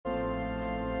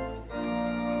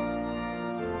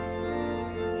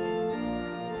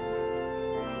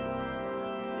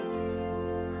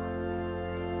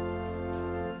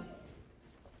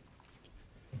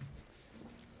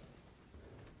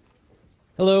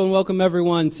Hello and welcome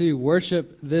everyone to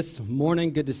worship this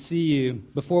morning. Good to see you.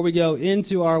 Before we go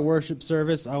into our worship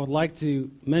service, I would like to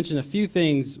mention a few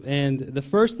things, and the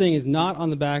first thing is not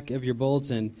on the back of your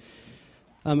bulletin.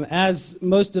 As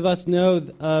most of us know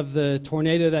of the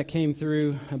tornado that came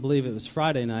through, I believe it was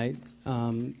Friday night,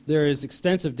 there is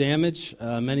extensive damage.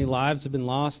 Many lives have been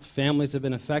lost, families have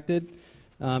been affected,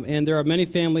 and there are many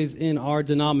families in our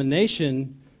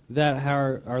denomination that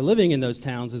are living in those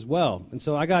towns as well. And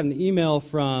so I got an email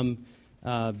from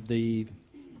the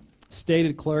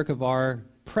stated clerk of our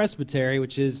presbytery,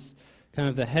 which is kind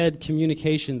of the head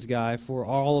communications guy for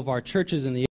all of our churches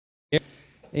in the area.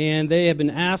 And they have been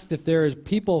asked if there are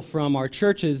people from our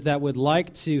churches that would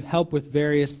like to help with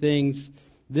various things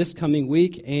this coming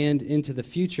week and into the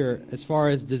future as far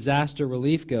as disaster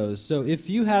relief goes. So if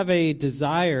you have a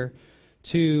desire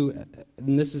to,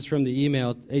 and this is from the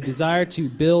email, a desire to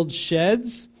build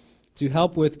sheds to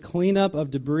help with cleanup of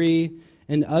debris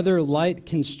and other light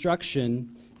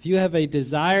construction. If you have a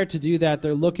desire to do that,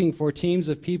 they're looking for teams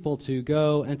of people to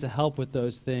go and to help with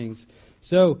those things.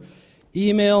 So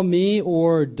email me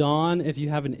or Dawn if you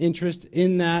have an interest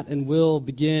in that, and we'll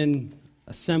begin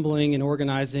assembling and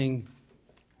organizing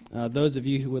those of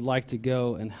you who would like to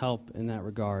go and help in that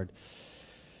regard.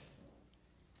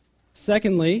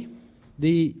 Secondly,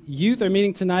 the youth are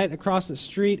meeting tonight across the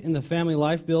street in the Family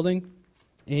Life building,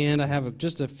 and I have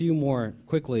just a few more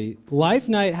quickly. Life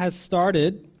Night has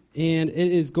started, and it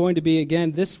is going to be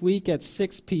again this week at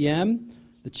 6 p.m.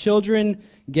 The children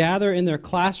gather in their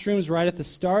classrooms right at the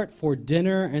start for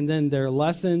dinner and then their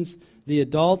lessons. The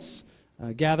adults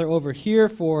gather over here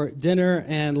for dinner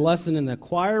and lesson in the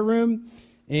choir room,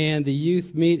 and the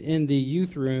youth meet in the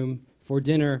youth room for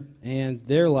dinner and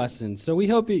their lessons. So we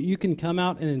hope that you can come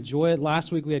out and enjoy it. Last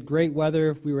week we had great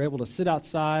weather. We were able to sit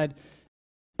outside.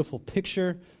 Beautiful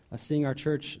picture of seeing our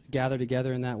church gather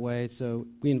together in that way. So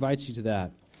we invite you to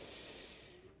that.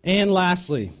 And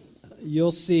lastly,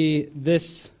 you'll see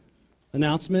this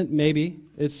announcement, maybe.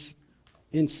 It's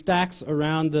in stacks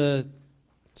around the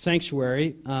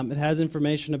sanctuary. It has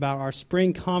information about our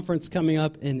spring conference coming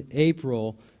up in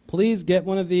April. Please get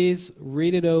one of these,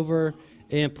 read it over,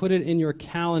 and put it in your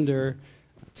calendar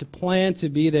to plan to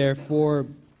be there for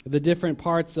the different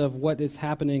parts of what is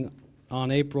happening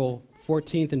on April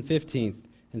 14th and 15th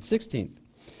and 16th.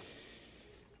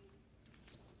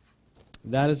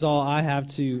 That is all I have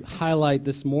to highlight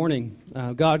this morning.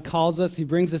 God calls us, He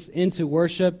brings us into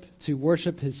worship to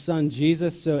worship His Son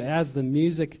Jesus. So as the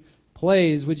music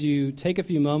plays, would you take a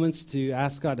few moments to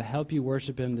ask God to help you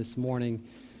worship Him this morning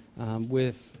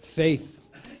with faith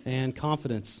and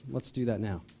confidence? Let's do that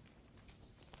now.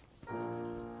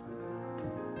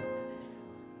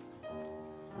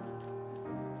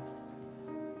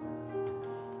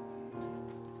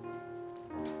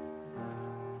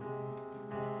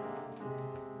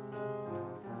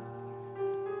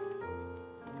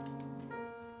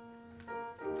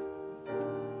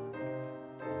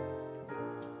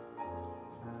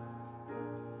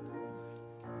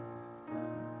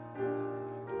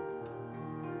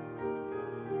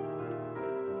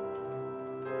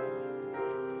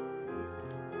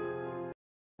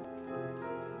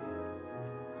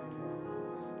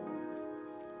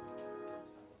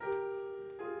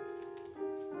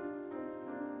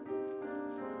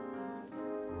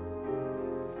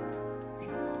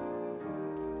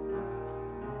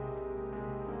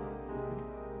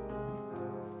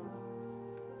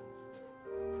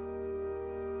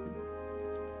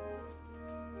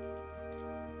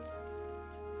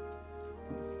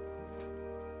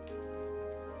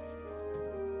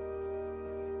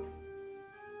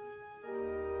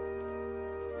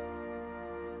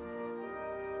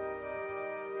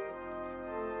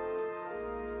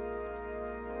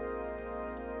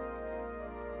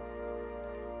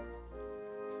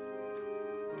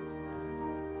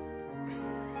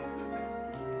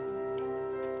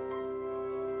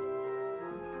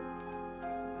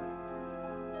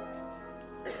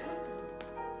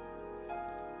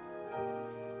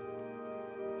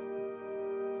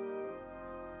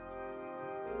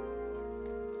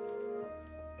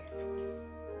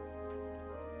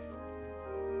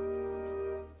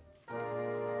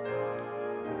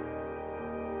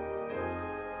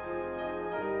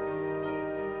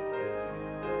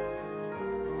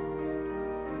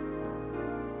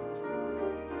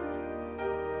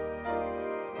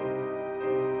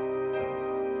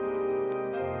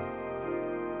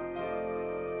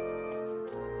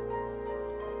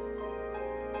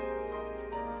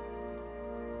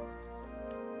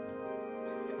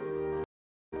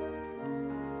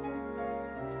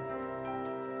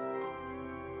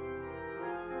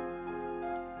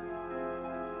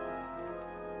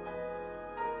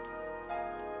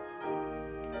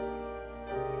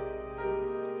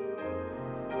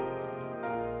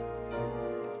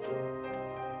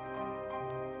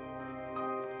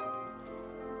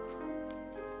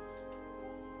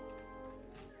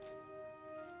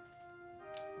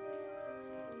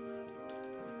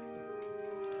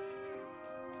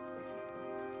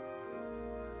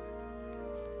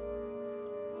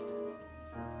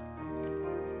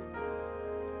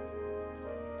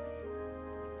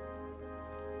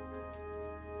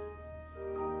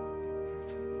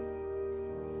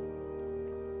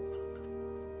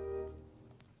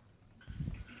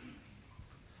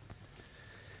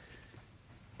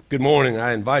 Good morning.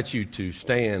 I invite you to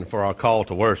stand for our call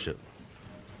to worship.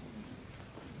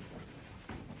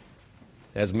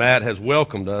 As Matt has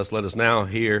welcomed us, let us now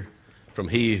hear from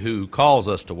he who calls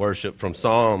us to worship from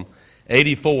Psalm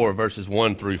 84, verses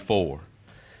 1 through 4.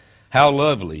 How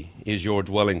lovely is your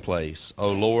dwelling place, O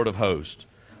Lord of hosts.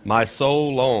 My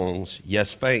soul longs,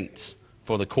 yes faints,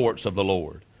 for the courts of the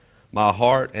Lord. My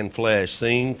heart and flesh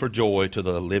sing for joy to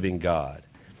the living God.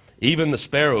 Even the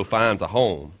sparrow finds a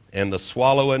home, and the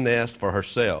swallow a nest for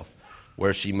herself,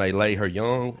 where she may lay her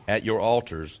young at your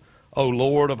altars, O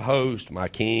Lord of hosts, my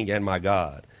King and my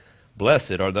God.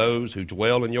 Blessed are those who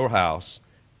dwell in your house,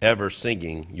 ever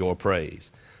singing your praise.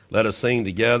 Let us sing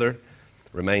together.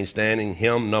 Remain standing.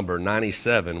 Hymn number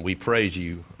 97. We praise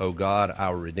you, O God,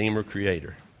 our Redeemer,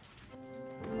 Creator.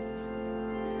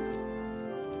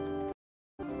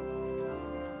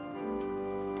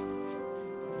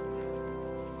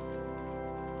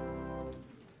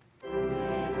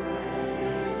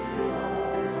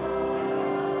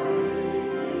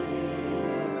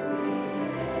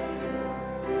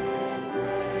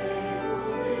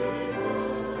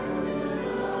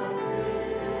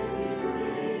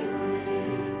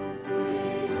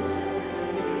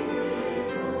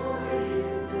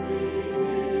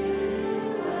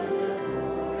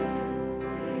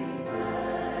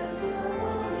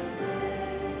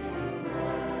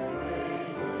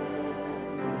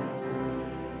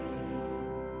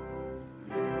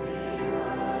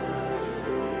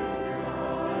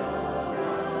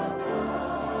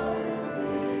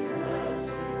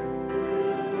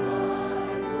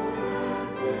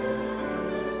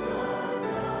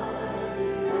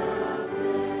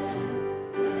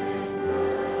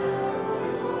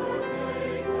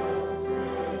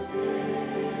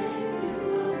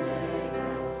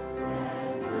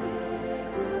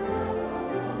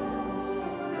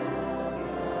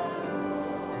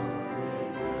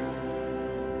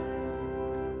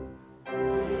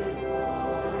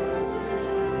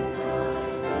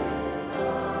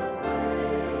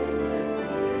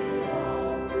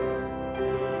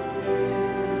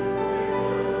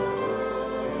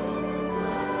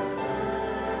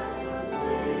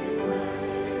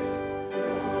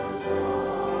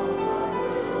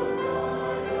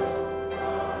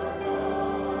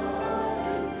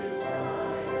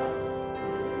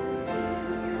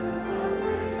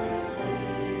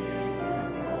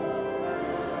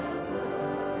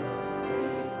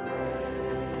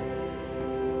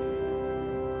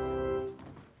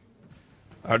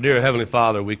 Our dear Heavenly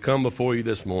Father, we come before you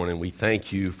this morning. We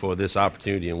thank you for this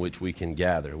opportunity in which we can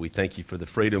gather. We thank you for the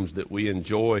freedoms that we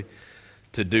enjoy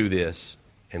to do this.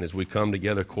 And as we come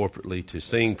together corporately to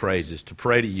sing praises, to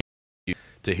pray to you,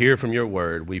 to hear from your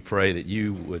word, we pray that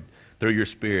you would, through your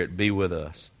Spirit, be with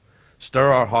us. Stir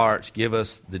our hearts, give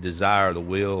us the desire, the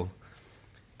will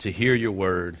to hear your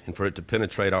word and for it to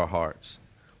penetrate our hearts.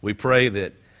 We pray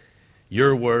that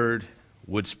your word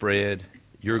would spread,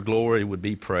 your glory would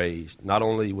be praised, not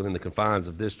only within the confines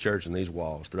of this church and these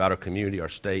walls, throughout our community, our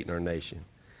state, and our nation.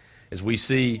 As we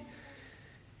see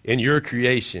in your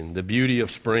creation the beauty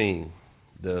of spring,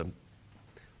 the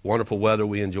wonderful weather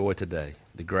we enjoy today,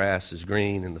 the grass is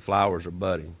green and the flowers are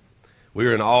budding. We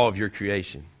are in awe of your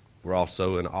creation. We're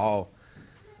also in awe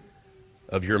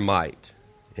of your might.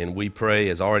 And we pray,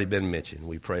 as already been mentioned,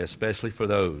 we pray especially for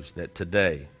those that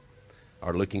today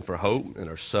are looking for hope and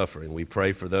are suffering. We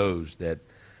pray for those that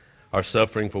are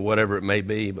suffering for whatever it may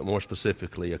be, but more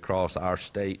specifically across our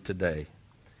state today.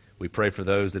 We pray for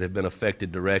those that have been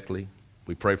affected directly.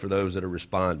 We pray for those that are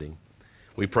responding.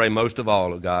 We pray most of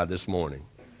all, oh God, this morning,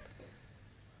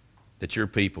 that your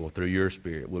people, through your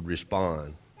Spirit, would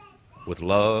respond with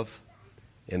love,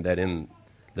 and that in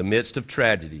the midst of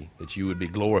tragedy, that you would be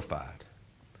glorified.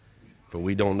 For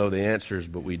we don't know the answers,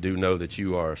 but we do know that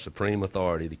you are supreme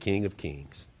authority, the King of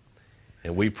kings.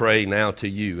 And we pray now to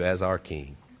you as our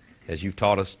King, as you've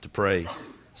taught us to pray,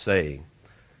 saying,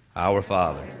 Our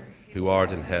Father, who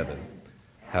art in heaven,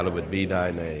 hallowed be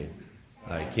thy name.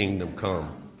 Thy kingdom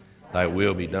come, thy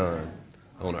will be done,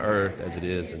 on earth as it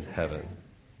is in heaven.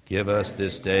 Give us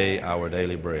this day our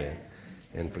daily bread,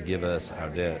 and forgive us our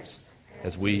debts,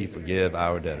 as we forgive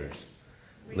our debtors.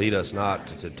 Lead us not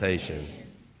to temptation,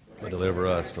 but deliver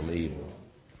us from evil.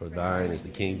 For thine is the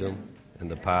kingdom, and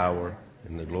the power,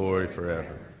 and the glory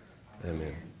forever.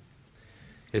 Amen.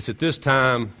 It's at this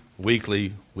time,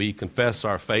 weekly, we confess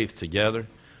our faith together.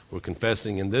 We're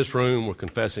confessing in this room. We're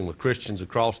confessing with Christians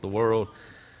across the world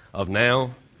of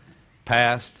now,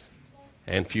 past,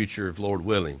 and future, if Lord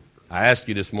willing. I ask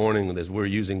you this morning, as we're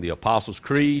using the Apostles'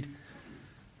 Creed,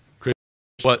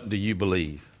 what do you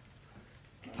believe?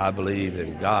 I believe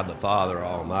in God the Father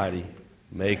Almighty,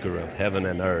 maker of heaven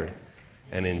and earth,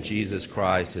 and in Jesus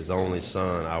Christ, his only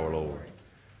Son, our Lord,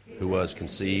 who was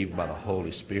conceived by the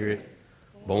Holy Spirit,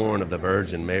 born of the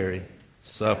Virgin Mary,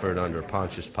 suffered under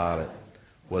Pontius Pilate,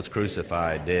 was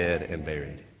crucified, dead, and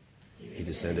buried. He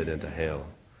descended into hell.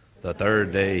 The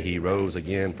third day he rose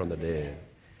again from the dead.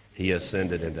 He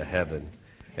ascended into heaven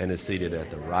and is seated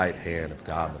at the right hand of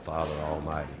God the Father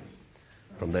Almighty.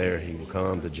 From there he will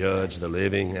come to judge the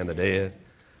living and the dead.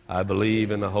 I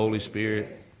believe in the Holy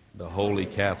Spirit, the Holy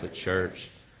Catholic Church,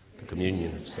 the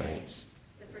communion of saints,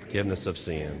 forgiveness of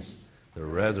sins, the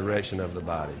resurrection of the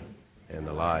body, and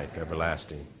the life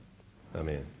everlasting.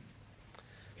 Amen.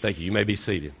 Thank you. You may be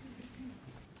seated.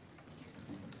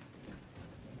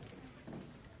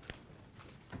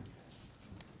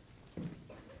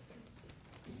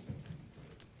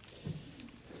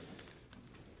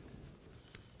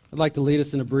 I'd like to lead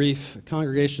us in a brief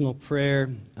congregational prayer.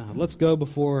 Let's go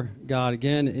before God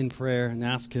again in prayer and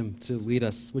ask him to lead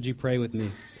us. Would you pray with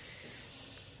me?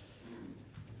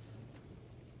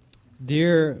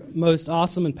 Dear, most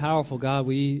awesome and powerful God,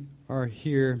 we are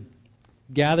here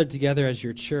gathered together as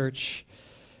your church,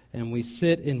 and we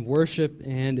sit in worship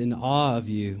and in awe of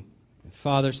you.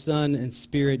 Father, Son, and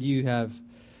Spirit, you have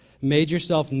made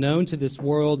yourself known to this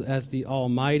world as the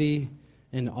almighty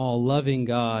and all-loving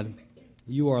God.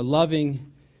 You are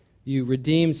loving. You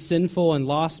redeem sinful and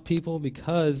lost people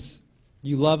because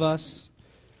you love us.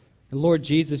 And Lord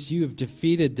Jesus, you have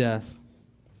defeated death.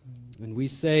 And we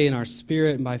say in our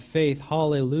spirit and by faith,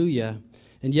 hallelujah.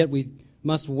 And yet we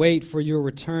must wait for your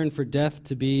return for death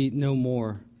to be no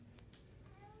more.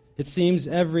 It seems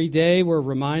every day we're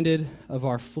reminded of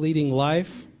our fleeting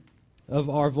life, of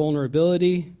our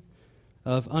vulnerability,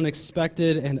 of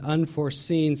unexpected and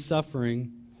unforeseen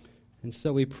suffering. And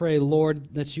so we pray,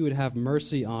 Lord, that you would have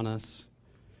mercy on us,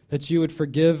 that you would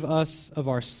forgive us of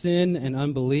our sin and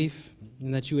unbelief,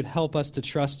 and that you would help us to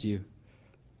trust you.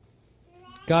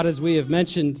 God, as we have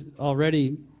mentioned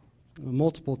already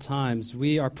multiple times,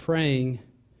 we are praying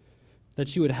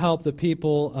that you would help the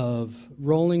people of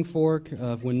Rolling Fork,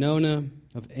 of Winona,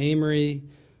 of Amory,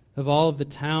 of all of the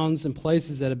towns and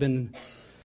places that have been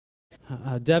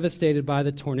devastated by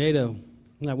the tornado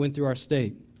that went through our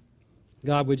state.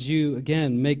 God, would you,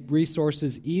 again, make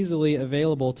resources easily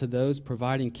available to those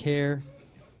providing care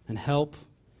and help?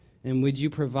 And would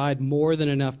you provide more than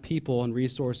enough people and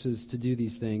resources to do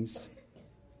these things?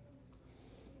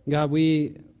 God,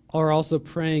 we are also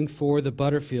praying for the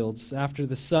Butterfields after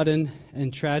the sudden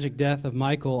and tragic death of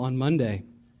Michael on Monday.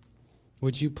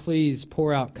 Would you please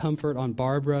pour out comfort on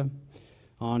Barbara,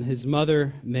 on his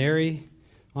mother, Mary,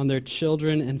 on their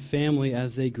children and family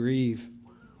as they grieve?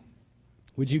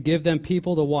 Would you give them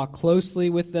people to walk closely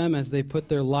with them as they put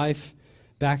their life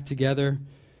back together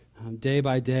day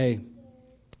by day?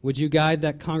 Would you guide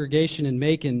that congregation in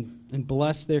Macon and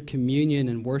bless their communion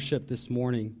and worship this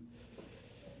morning?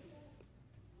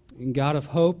 And God of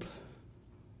hope,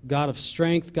 God of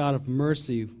strength, God of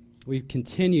mercy, we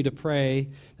continue to pray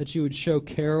that you would show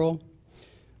Carol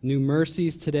new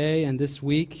mercies today and this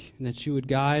week, and that you would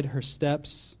guide her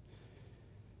steps,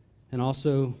 and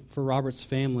also for Robert's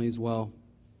family as well.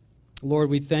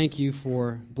 Lord, we thank you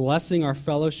for blessing our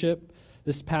fellowship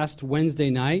this past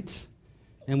Wednesday night,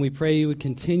 and we pray you would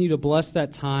continue to bless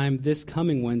that time this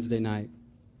coming Wednesday night.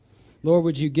 Lord,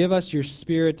 would you give us your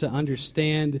Spirit to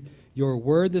understand your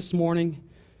word this morning?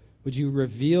 Would you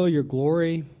reveal your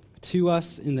glory to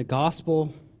us in the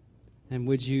gospel? And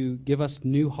would you give us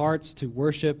new hearts to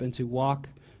worship and to walk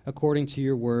according to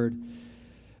your word?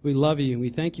 We love you, and we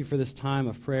thank you for this time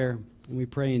of prayer, and we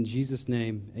pray in Jesus'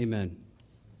 name, amen.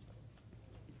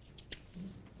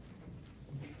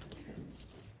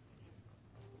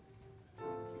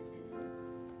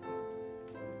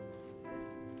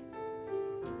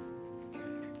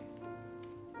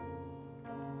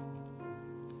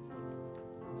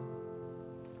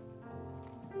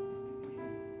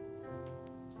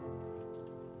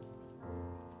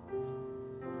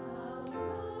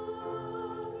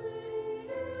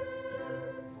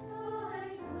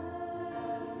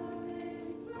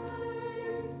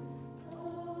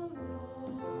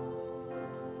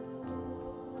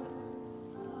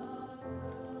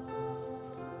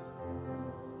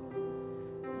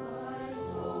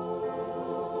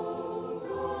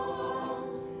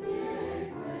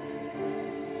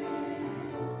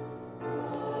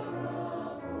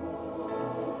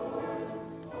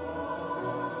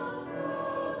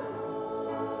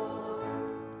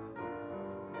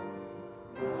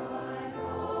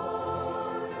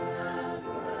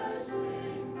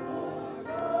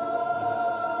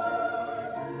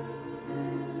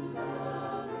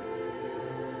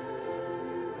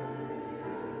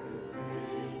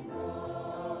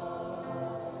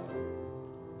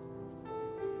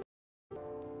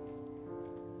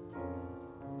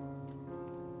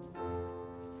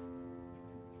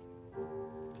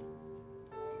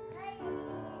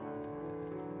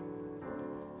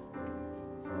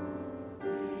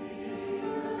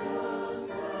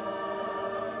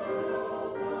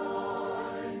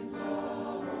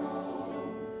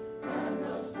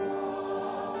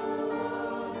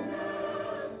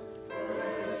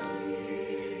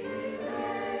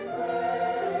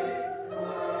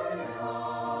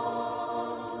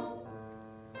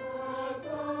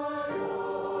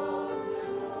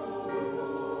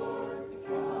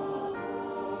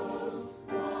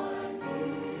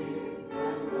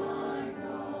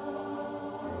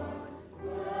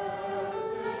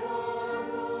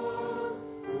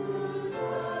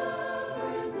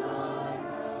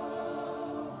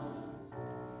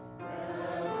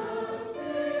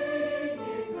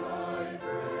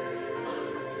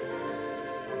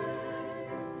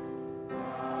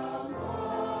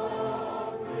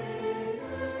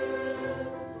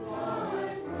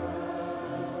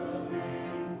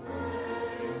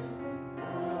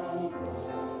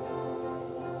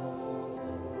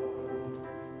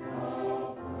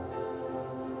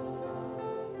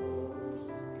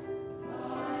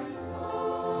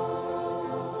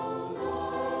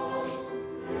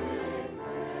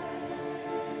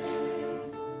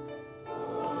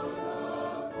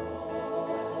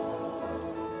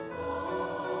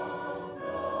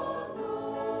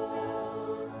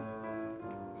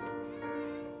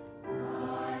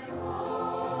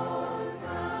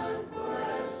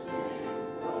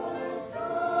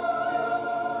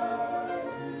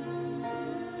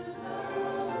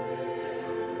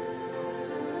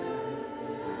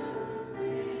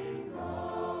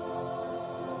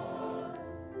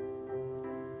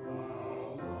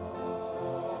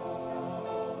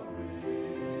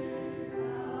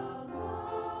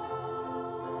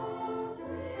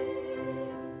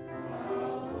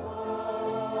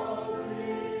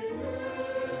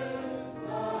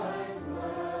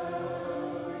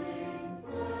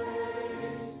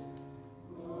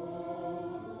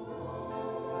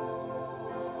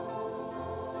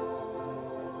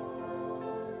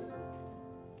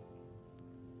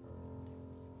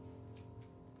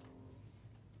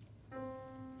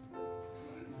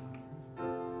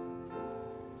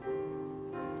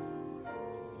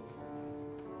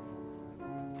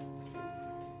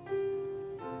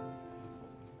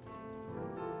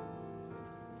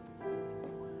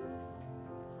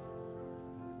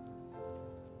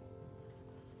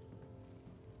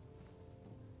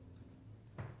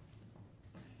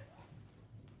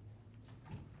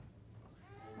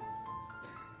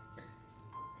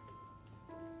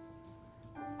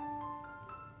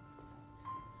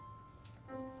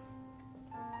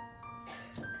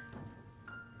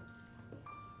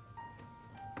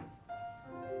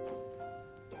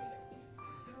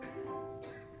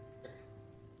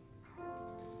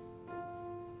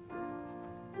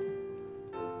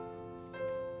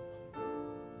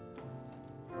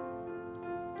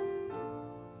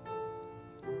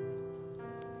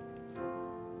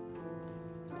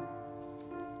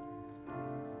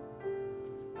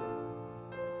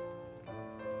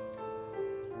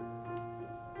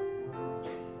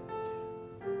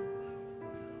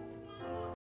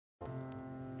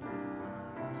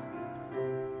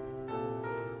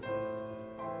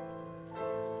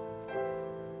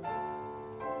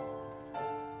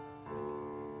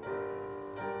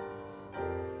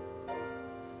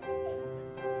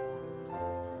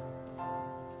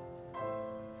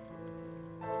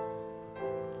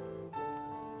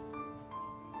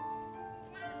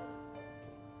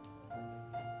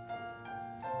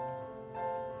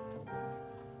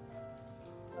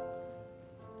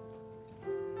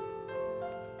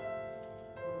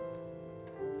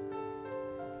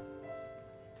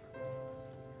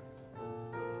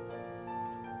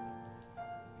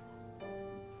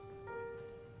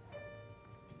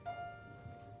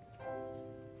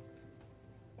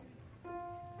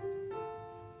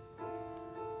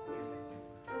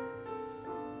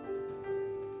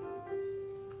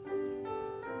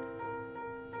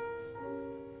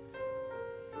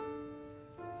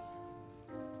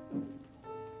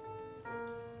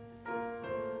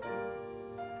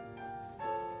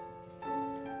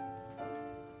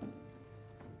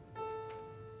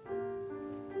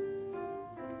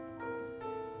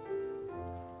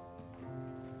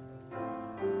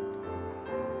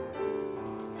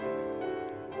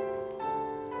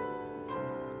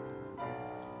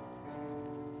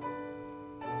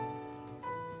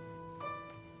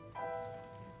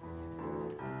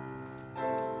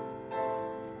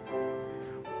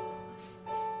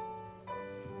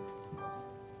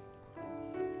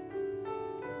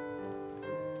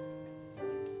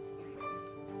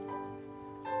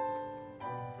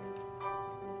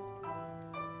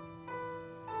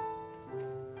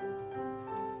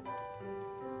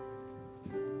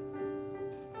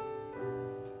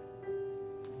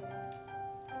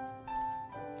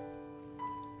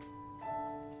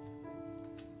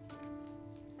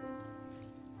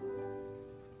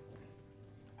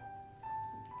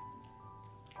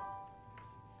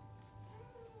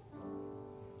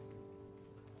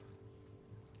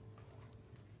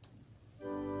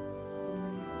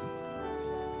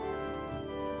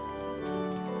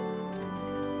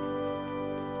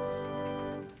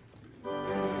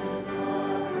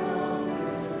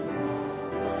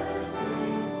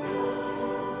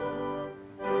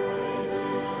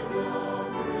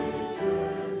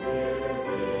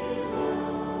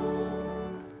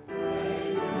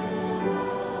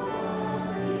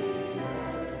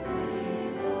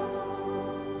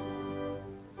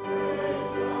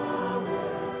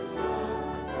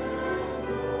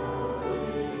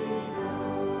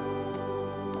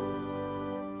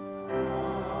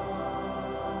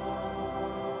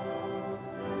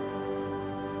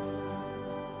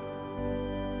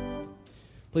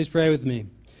 Please pray with me.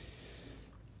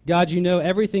 God, you know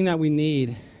everything that we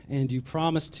need, and you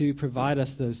promise to provide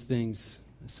us those things.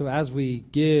 So as we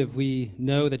give, we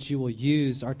know that you will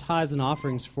use our tithes and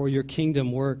offerings for your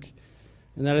kingdom work,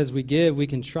 and that as we give, we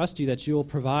can trust you that you will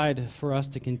provide for us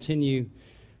to continue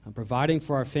providing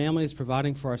for our families,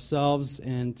 providing for ourselves,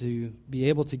 and to be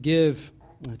able to give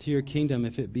to your kingdom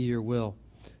if it be your will.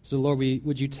 So, Lord,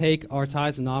 would you take our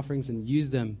tithes and offerings and use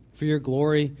them for your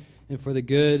glory and for the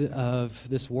good of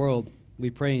this world. We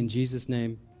pray in Jesus'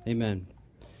 name, amen.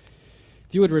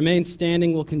 If you would remain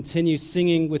standing, we'll continue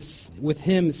singing with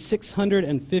hymn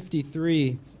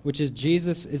 653, which is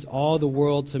Jesus is All the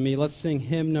World to Me. Let's sing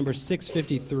hymn number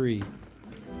 653.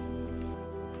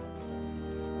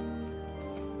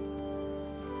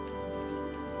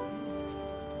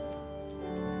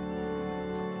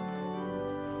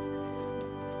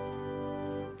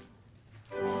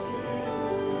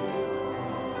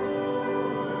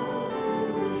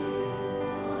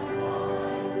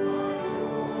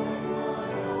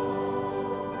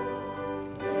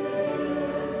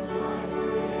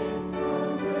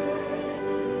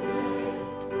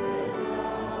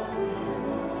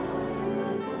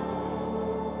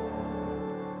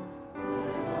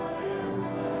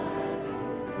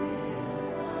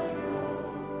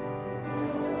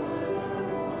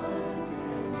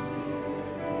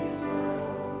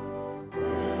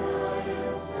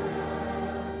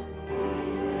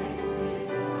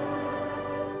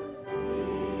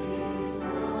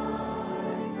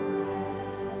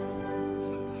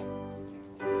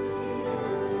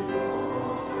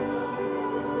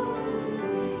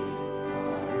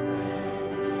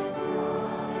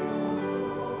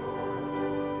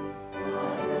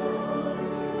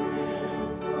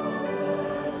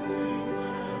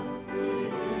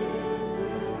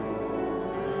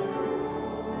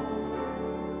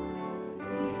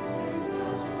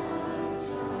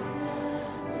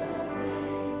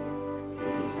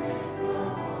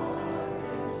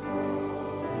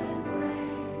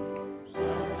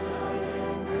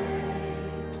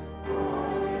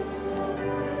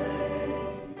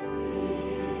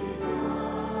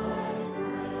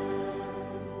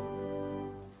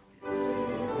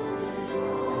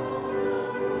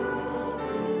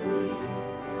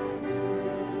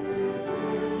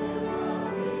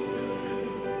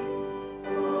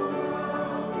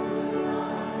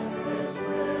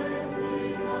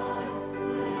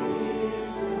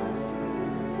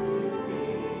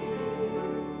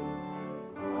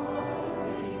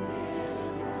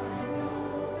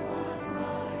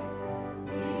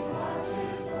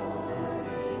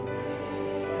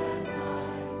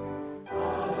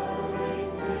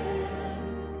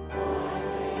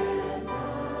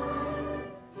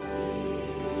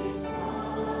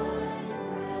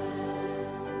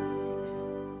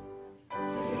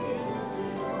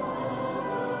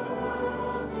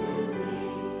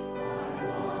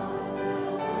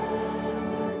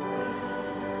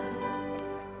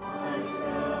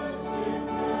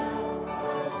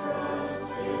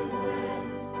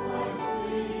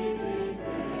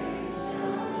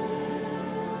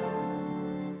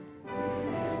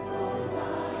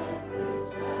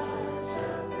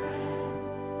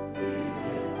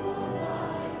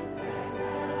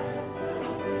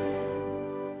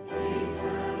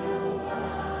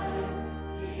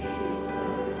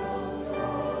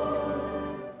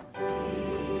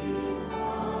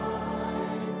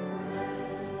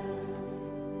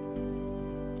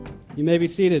 You may be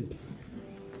seated.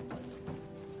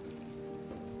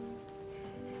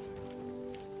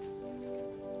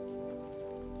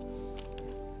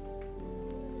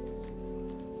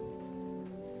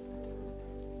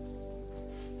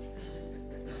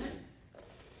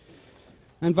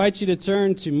 I invite you to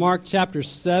turn to Mark chapter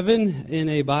 7 in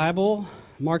a Bible.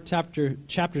 Mark chapter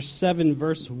 7,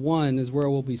 verse 1 is where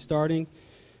we'll be starting.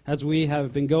 As we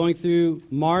have been going through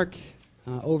Mark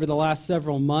over the last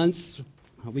several months,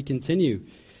 we continue.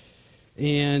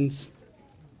 And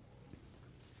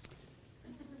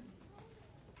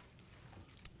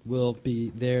we'll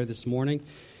be there this morning.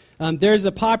 There's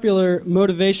a popular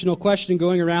motivational question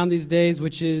going around these days,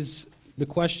 which is, the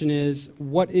question is,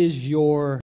 what is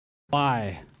your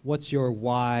why? What's your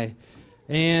why?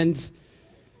 And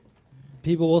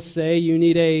people will say you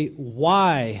need a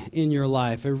why in your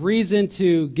life, a reason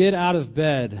to get out of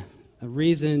bed, a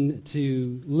reason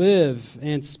to live.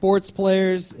 And sports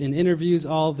players in interviews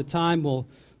all the time will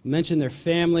mention their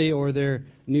family or their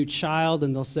new child,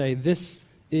 and they'll say, this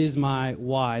is my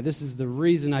why. This is the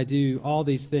reason I do all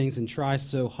these things and try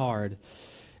so hard.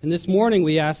 And this morning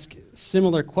we ask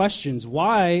similar questions.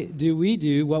 Why do we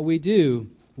do what we do?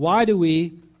 Why do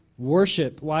we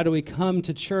worship? Why do we come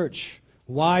to church?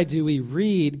 Why do we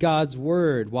read God's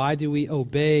Word? Why do we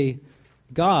obey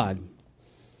God?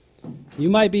 You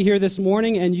might be here this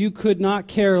morning and you could not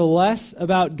care less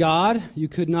about God. You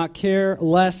could not care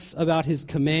less about His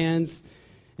commands.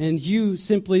 And you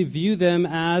simply view them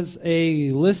as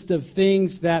a list of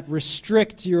things that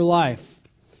restrict your life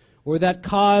or that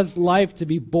cause life to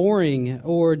be boring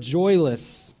or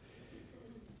joyless.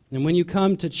 And when you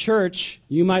come to church,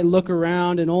 you might look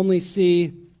around and only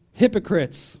see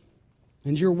hypocrites.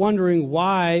 And you're wondering,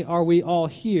 why are we all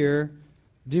here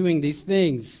doing these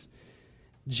things?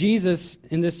 Jesus,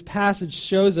 in this passage,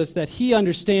 shows us that He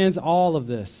understands all of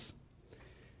this.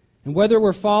 And whether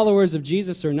we're followers of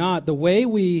Jesus or not, the way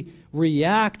we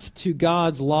react to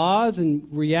God's laws and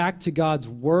react to God's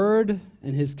Word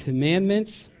and His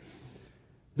commandments,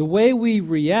 the way we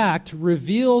react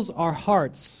reveals our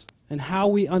hearts and how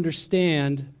we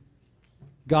understand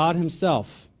God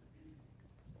Himself.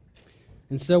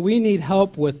 And so we need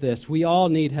help with this. We all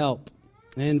need help.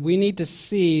 And we need to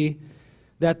see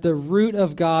that the root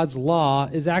of God's law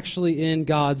is actually in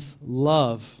God's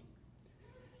love.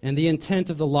 And the intent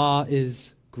of the law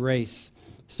is grace.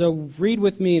 So read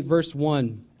with me at verse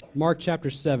 1, Mark chapter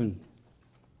 7.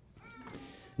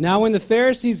 Now when the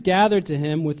Pharisees gathered to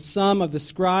him with some of the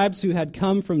scribes who had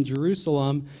come from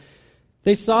Jerusalem,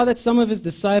 they saw that some of his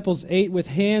disciples ate with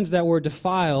hands that were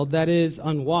defiled, that is,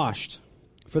 unwashed.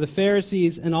 For the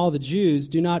Pharisees and all the Jews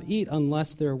do not eat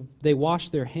unless they wash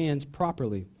their hands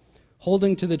properly,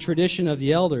 holding to the tradition of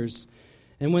the elders.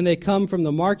 And when they come from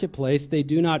the marketplace, they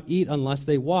do not eat unless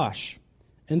they wash.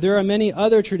 And there are many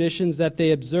other traditions that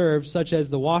they observe, such as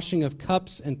the washing of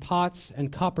cups and pots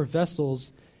and copper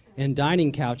vessels and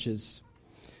dining couches.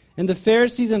 And the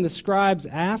Pharisees and the scribes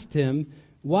asked him,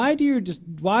 Why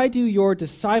do your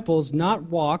disciples not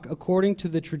walk according to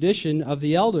the tradition of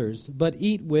the elders, but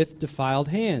eat with defiled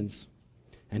hands?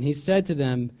 And he said to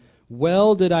them,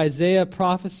 Well did Isaiah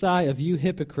prophesy of you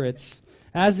hypocrites,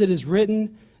 as it is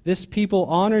written, This people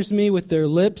honors me with their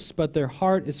lips, but their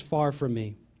heart is far from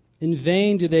me. In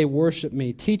vain do they worship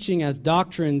me, teaching as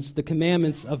doctrines the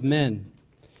commandments of men.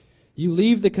 You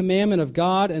leave the commandment of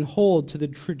God and hold to the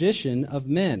tradition of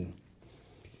men.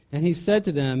 And he said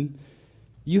to them,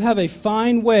 You have a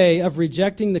fine way of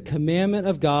rejecting the commandment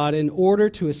of God in order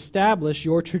to establish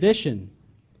your tradition.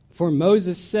 For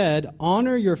Moses said,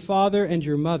 Honor your father and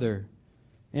your mother,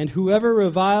 and whoever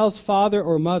reviles father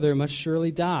or mother must surely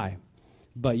die.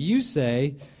 But you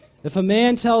say, If a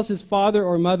man tells his father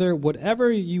or mother,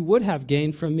 Whatever you would have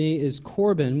gained from me is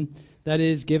Corban, that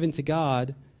is, given to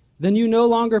God, then you no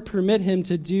longer permit him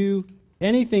to do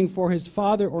anything for his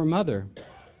father or mother,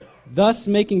 thus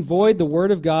making void the word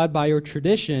of God by your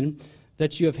tradition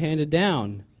that you have handed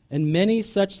down, and many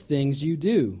such things you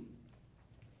do.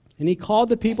 And he called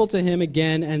the people to him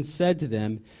again and said to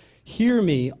them, Hear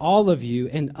me, all of you,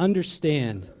 and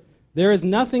understand. There is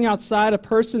nothing outside a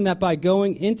person that by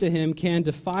going into him can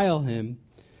defile him,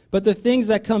 but the things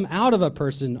that come out of a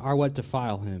person are what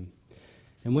defile him.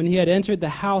 And when he had entered the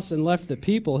house and left the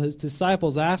people, his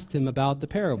disciples asked him about the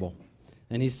parable.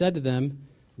 And he said to them,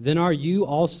 Then are you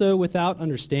also without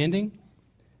understanding?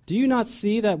 Do you not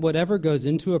see that whatever goes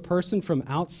into a person from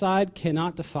outside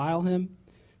cannot defile him,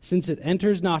 since it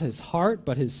enters not his heart,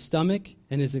 but his stomach,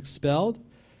 and is expelled?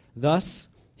 Thus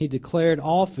he declared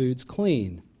all foods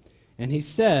clean. And he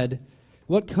said,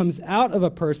 What comes out of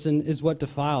a person is what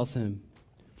defiles him.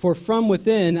 For from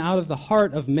within, out of the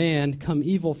heart of man, come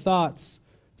evil thoughts,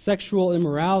 sexual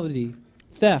immorality,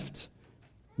 theft,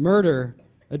 murder,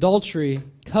 adultery,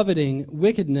 coveting,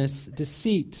 wickedness,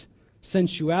 deceit,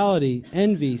 sensuality,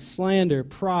 envy, slander,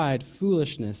 pride,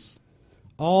 foolishness.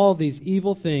 All these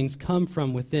evil things come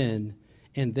from within,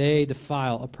 and they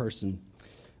defile a person.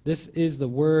 This is the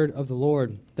word of the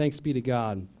Lord. Thanks be to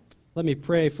God. Let me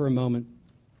pray for a moment.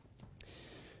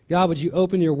 God, would you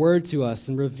open your word to us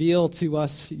and reveal to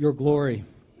us your glory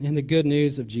and the good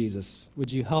news of Jesus?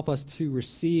 Would you help us to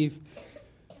receive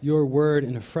your word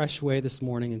in a fresh way this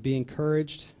morning and be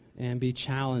encouraged and be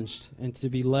challenged and to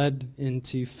be led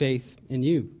into faith in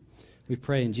you? We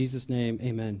pray in Jesus' name,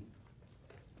 amen.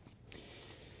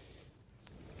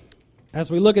 As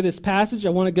we look at this passage, I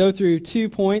want to go through 2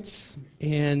 points,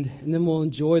 and then we'll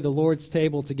enjoy the Lord's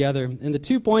table together. And the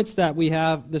 2 points that we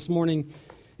have this morning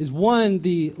is 1,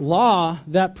 the law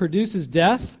that produces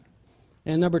death,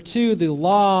 and number 2, the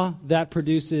law that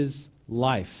produces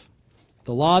life.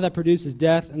 The law that produces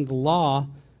death and the law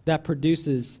that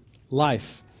produces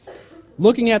life.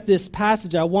 Looking at this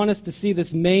passage, I want us to see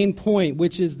this main point,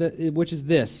 which is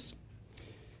this: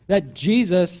 that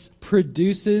Jesus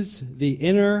produces the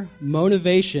inner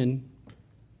motivation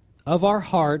of our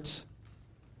heart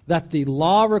that the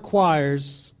law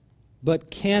requires but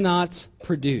cannot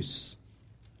produce.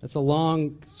 That's a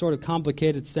long, sort of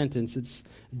complicated sentence. It's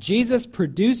Jesus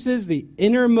produces the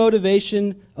inner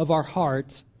motivation of our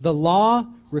heart. The law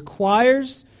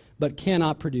requires but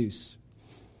cannot produce.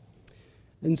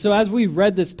 And so as we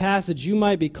read this passage, you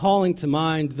might be calling to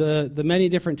mind the many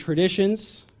different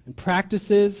traditions and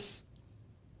practices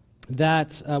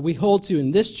that we hold to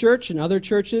in this church and other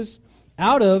churches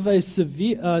out of a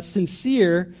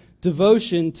sincere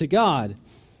devotion to God.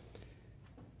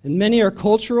 And many are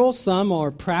cultural, some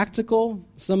are practical,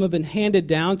 some have been handed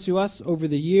down to us over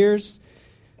the years.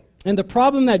 And the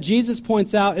problem that Jesus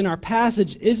points out in our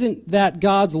passage isn't that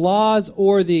God's laws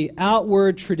or the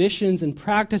outward traditions and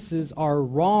practices are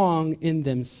wrong in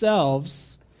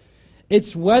themselves.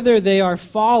 It's whether they are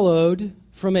followed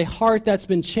from a heart that's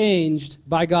been changed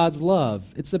by God's love.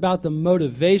 It's about the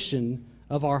motivation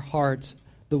of our heart,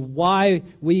 the why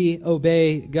we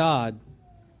obey God.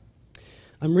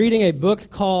 I'm reading a book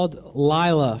called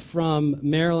Lila from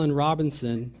Marilynne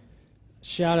Robinson.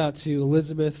 Shout out to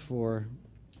Elizabeth for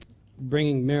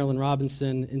bringing Marilynne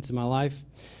Robinson into my life.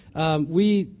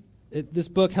 This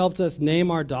book helped us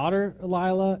name our daughter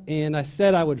Lila, and I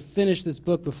said I would finish this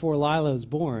book before Lila was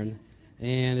born,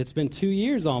 and it's been 2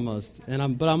 years almost,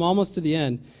 but I'm almost to the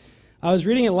end. I was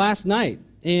reading it last night,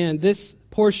 and this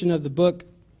portion of the book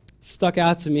stuck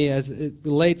out to me as it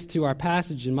relates to our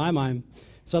passage in my mind.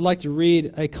 So I'd like to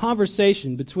read a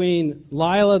conversation between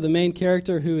Lila, the main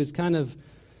character, who is kind of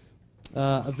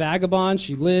a vagabond.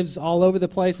 She lives all over the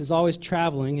place, is always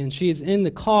traveling, and she is in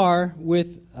the car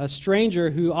with a stranger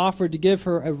who offered to give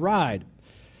her a ride.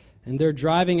 And they're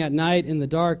driving at night in the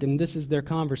dark, and this is their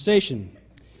conversation.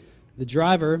 The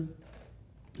driver,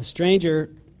 the stranger,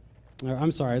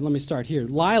 let me start here.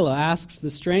 Lila asks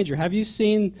the stranger, "Have you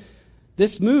seen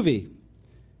this movie?"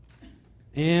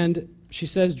 And she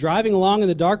says, "Driving along in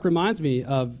the dark reminds me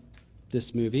of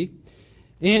this movie."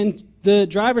 And the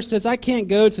driver says, "I can't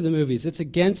go to the movies. It's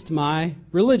against my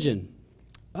religion."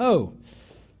 "Oh."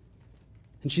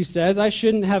 And she says, "I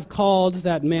shouldn't have called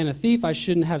that man a thief. I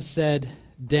shouldn't have said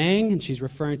dang." And she's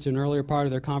referring to an earlier part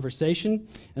of their conversation.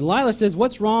 And Lila says,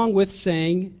 "What's wrong with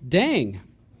saying dang?"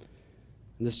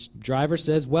 And this driver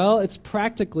says, "Well, it's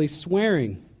practically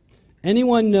swearing.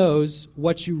 Anyone knows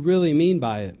what you really mean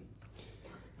by it."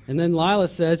 And then Lila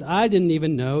says, "I didn't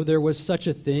even know there was such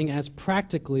a thing as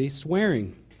practically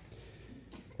swearing."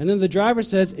 And then the driver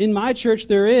says, "In my church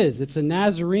there is. It's a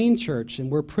Nazarene church, and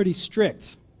we're pretty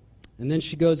strict." And then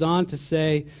she goes on to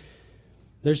say,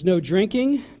 "There's no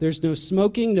drinking, there's no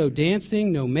smoking, no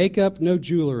dancing, no makeup, no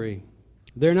jewelry.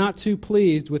 They're not too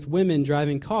pleased with women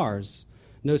driving cars.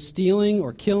 No stealing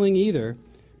or killing either,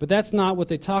 but that's not what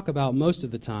they talk about most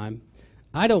of the time.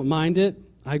 I don't mind it.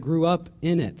 I grew up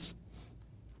in it."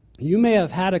 You may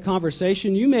have had a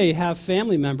conversation. You may have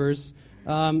family members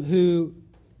who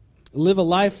live a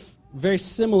life very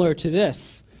similar to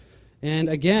this. And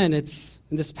again,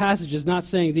 this passage is not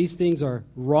saying these things are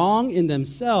wrong in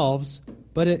themselves,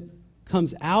 but it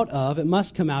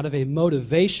must come out of a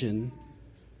motivation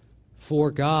for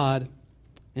God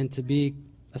and to be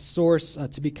a source,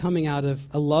 to be coming out of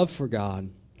a love for God.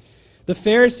 The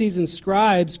Pharisees and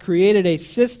scribes created a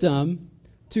system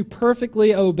to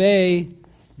perfectly obey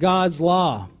God's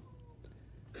law.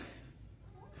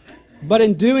 But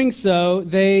in doing so,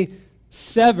 they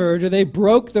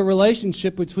broke the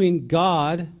relationship between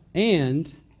God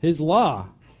and His law.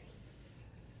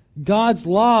 God's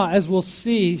law, as we'll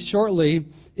see shortly,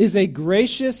 is a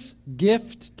gracious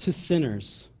gift to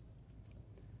sinners.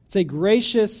 It's a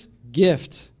gracious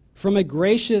gift from a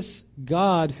gracious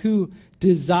God who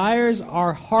desires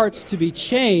our hearts to be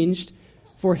changed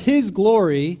for His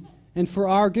glory and for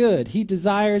our good. He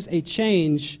desires a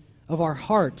change of our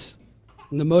heart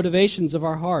and the motivations of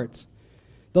our heart.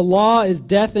 The law is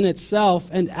death in itself,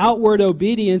 and outward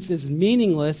obedience is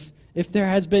meaningless if there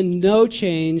has been no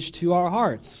change to our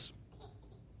hearts.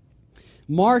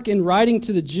 Mark, in writing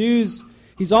to the Jews,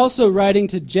 he's also writing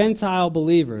to Gentile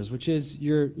believers, which is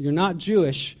you're not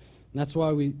Jewish. That's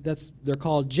why they're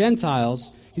called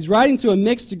Gentiles. He's writing to a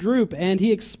mixed group, and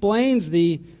he explains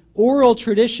the oral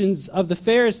traditions of the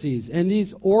Pharisees. And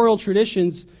these oral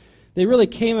traditions, they really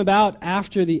came about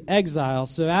after the exile.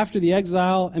 So after the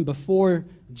exile and before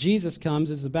Jesus comes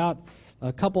is about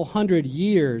a couple hundred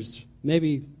years,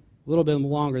 maybe a little bit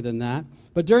longer than that.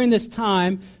 But during this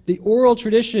time, the oral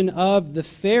tradition of the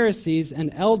Pharisees and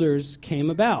elders came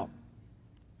about.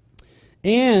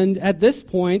 And at this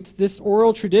point, this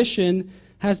oral tradition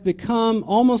has become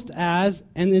almost as,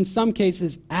 and in some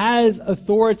cases, as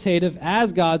authoritative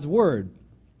as God's Word.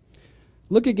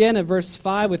 Look again at verse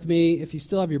 5 with me if you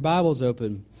still have your Bibles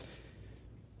open.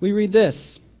 We read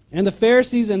this, "And the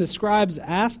Pharisees and the scribes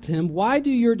asked him, 'Why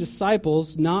do your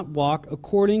disciples not walk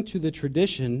according to the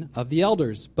tradition of the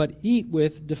elders, but eat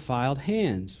with defiled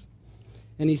hands?'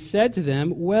 And he said to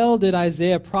them, 'Well did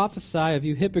Isaiah prophesy of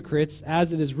you hypocrites,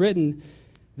 as it is written,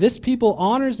 This people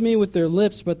honors me with their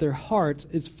lips, but their heart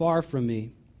is far from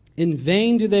me. In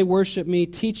vain do they worship me,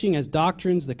 teaching as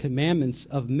doctrines the commandments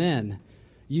of men.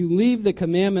 You leave the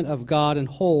commandment of God and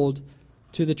hold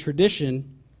to the tradition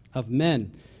of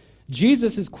men.'"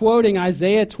 Jesus is quoting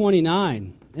Isaiah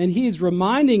 29, and he's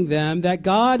reminding them that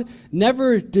God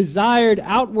never desired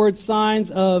outward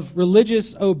signs of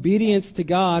religious obedience to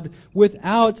God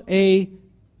without a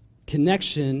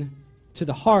connection to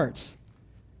the heart.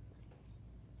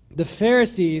 The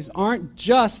Pharisees aren't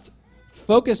just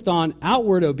focused on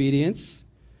outward obedience,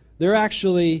 they're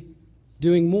actually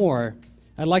doing more.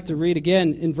 I'd like to read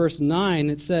again in verse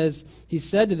 9. It says, "He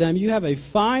said to them, 'You have a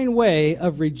fine way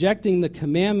of rejecting the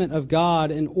commandment of God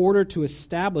in order to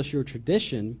establish your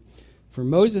tradition. For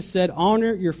Moses said,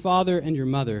 Honor your father and your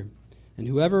mother, and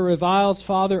whoever reviles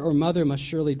father or mother must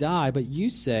surely die. But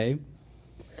you say,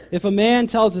 if a man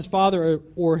tells his father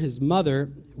or his mother,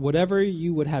 Whatever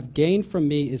you would have gained from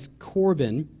me is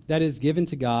Corban, that is given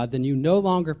to God, then you no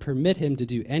longer permit him to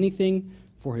do anything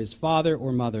for his father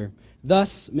or mother,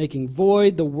 thus making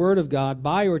void the word of God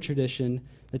by your tradition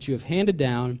that you have handed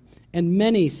down, and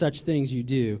many such things you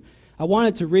do.'" I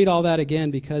wanted to read all that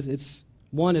again because it's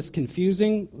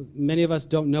confusing. Many of us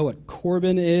don't know what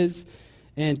Corban is.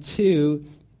 And two,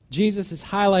 Jesus is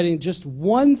highlighting just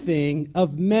one thing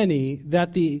of many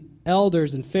that the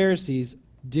elders and Pharisees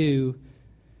do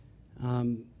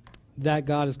that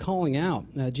God is calling out,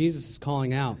 Jesus is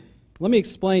calling out. Let me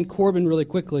explain Corban really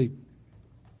quickly.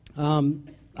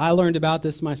 I learned about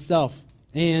this myself.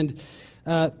 And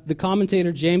the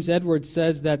commentator James Edwards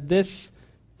says that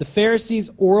the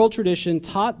Pharisees' oral tradition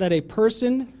taught that a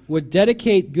person would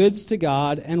dedicate goods to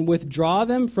God and withdraw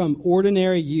them from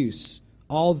ordinary use,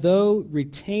 although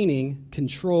retaining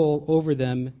control over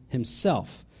them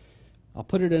himself. I'll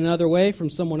put it another way from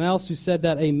someone else who said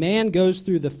that a man goes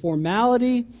through the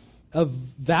formality of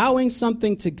vowing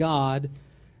something to God,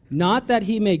 not that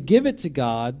he may give it to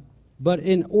God, but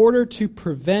in order to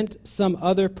prevent some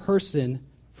other person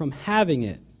from having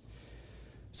it.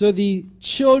 So the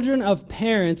children of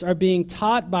parents are being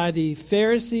taught by the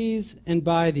Pharisees and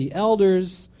by the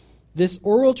elders this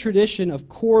oral tradition of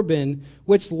Corban,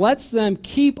 which lets them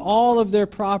keep all of their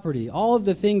property, all of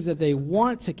the things that they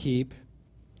want to keep,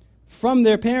 from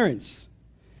their parents.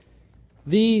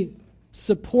 The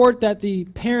support that the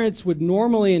parents would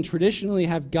normally and traditionally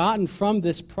have gotten from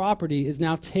this property is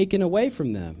now taken away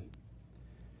from them.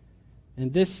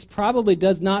 And this probably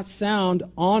does not sound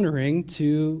honoring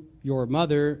to your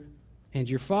mother and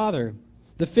your father.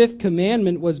 The fifth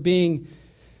commandment was being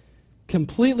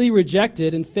completely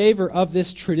rejected in favor of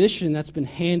this tradition that's been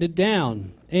handed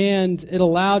down. And it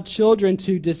allowed children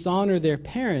to dishonor their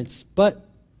parents. But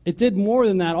it did more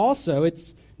than that also.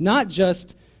 It's not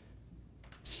just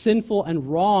sinful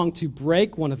and wrong to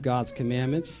break one of God's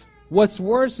commandments. What's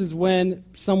worse is when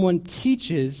someone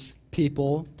teaches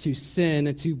people to sin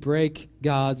and to break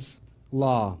God's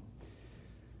law.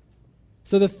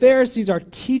 So the Pharisees are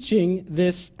teaching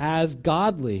this as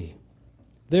godly.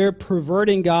 They're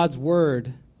perverting God's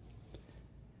word.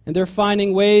 And they're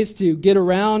finding ways to get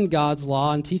around God's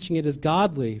law and teaching it as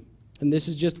godly. And this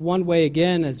is just one way,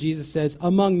 again, as Jesus says,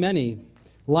 among many,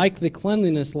 like the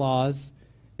cleanliness laws,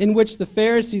 in which the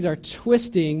Pharisees are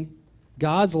twisting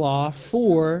God's law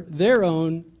for their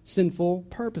own sinful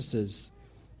purposes.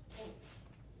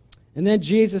 And then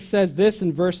Jesus says this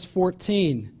in verse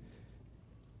 14.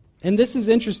 And this is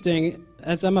interesting.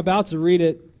 As I'm about to read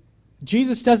it,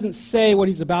 Jesus doesn't say what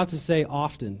he's about to say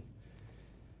often.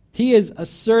 He is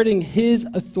asserting his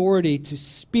authority to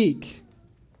speak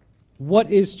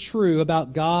what is true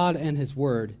about God and his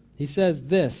word. He says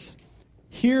this,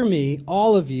 "Hear me,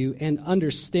 all of you, and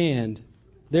understand.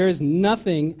 There is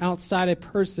nothing outside a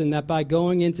person that by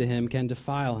going into him can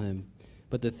defile him.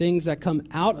 But the things that come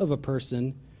out of a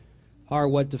person are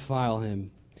what defile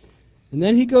him." And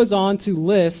then he goes on to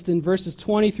list in verses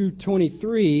 20 through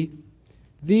 23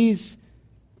 these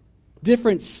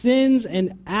different sins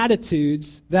and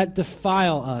attitudes that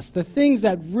defile us, the things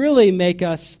that really make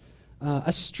us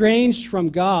estranged from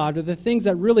God, or the things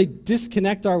that really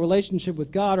disconnect our relationship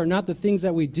with God, are not the things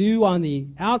that we do on the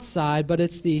outside, but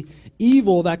it's the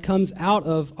evil that comes out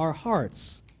of our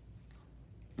hearts.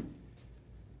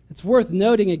 It's worth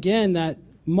noting again that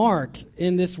Mark,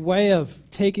 in this way of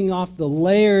taking off the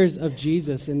layers of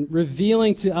Jesus and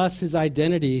revealing to us his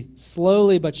identity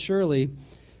slowly but surely,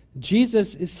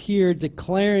 Jesus is here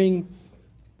declaring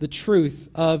the truth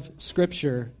of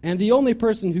Scripture. And the only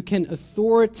person who can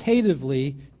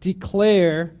authoritatively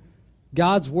declare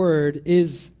God's word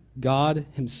is God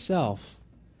himself.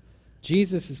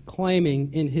 Jesus is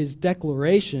claiming in his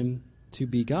declaration to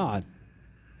be God.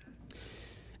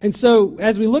 And so,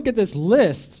 as we look at this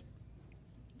list,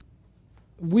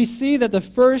 we see that the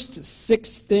first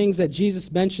 6 things that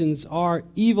Jesus mentions are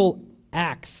evil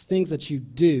acts, things that you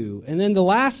do. And then the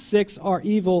last 6 are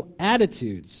evil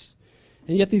attitudes.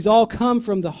 And yet these all come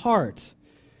from the heart.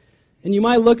 And you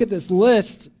might look at this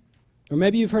list, or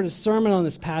maybe you've heard a sermon on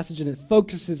this passage and it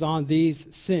focuses on these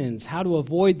sins, how to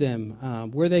avoid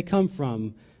them, where they come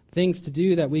from, things to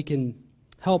do that we can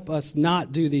help us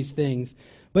not do these things.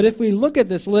 But if we look at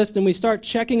this list and we start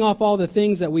checking off all the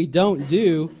things that we don't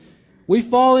do, we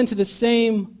fall into the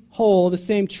same hole, the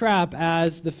same trap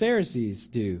as the Pharisees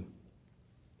do.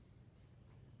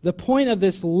 The point of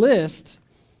this list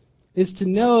is to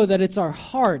know that it's our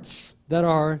hearts that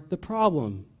are the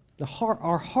problem.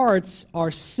 Our hearts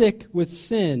are sick with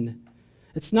sin.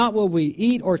 It's not what we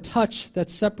eat or touch that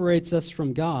separates us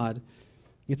from God.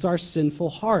 It's our sinful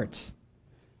heart.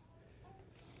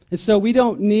 And so we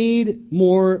don't need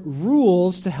more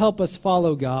rules to help us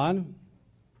follow God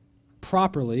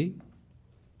properly.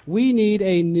 We need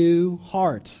a new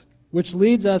heart, which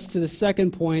leads us to the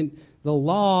second point, the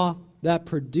law that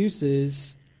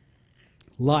produces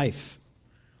life.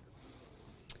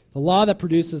 The law that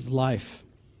produces life.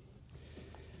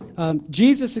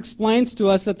 Jesus explains to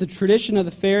us that the tradition of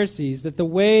the Pharisees, that the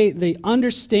way they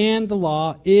understand the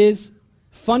law is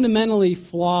fundamentally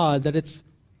flawed, that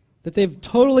they've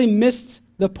totally missed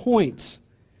the point,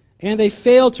 and they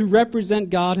fail to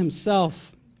represent God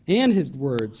himself and his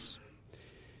words.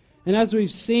 And as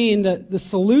we've seen, the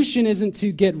solution isn't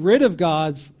to get rid of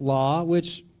God's law,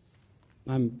 which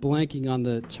I'm blanking on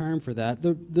the term for that.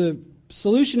 The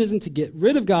solution isn't to get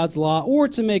rid of God's law or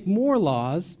to make more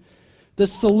laws. The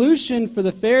solution for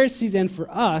the Pharisees and for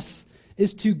us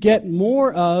is to get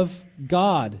more of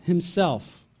God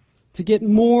himself, to get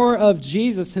more of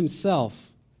Jesus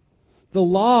himself. The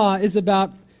law is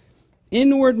about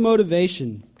inward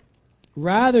motivation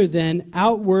rather than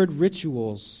outward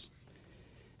rituals.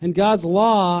 And God's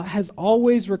law has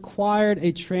always required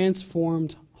a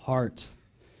transformed heart.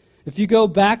 If you go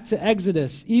back to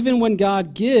Exodus, even when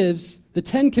God gives the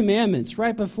 10 Commandments,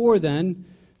 right before then,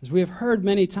 as we have heard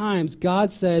many times,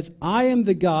 God says, I am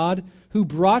the God who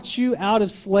brought you out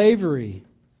of slavery.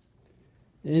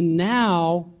 And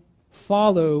now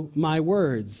follow my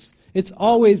words. It's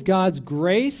always God's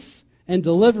grace and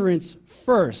deliverance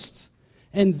first,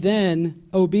 and then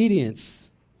obedience.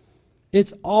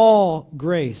 It's all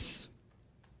grace.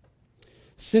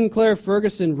 Sinclair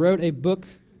Ferguson wrote a book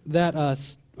that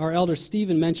our elder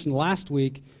Stephen mentioned last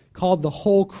week called The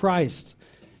Whole Christ.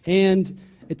 And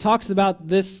it talks about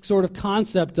this sort of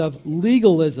concept of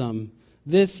legalism,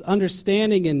 this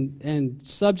understanding and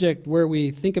subject where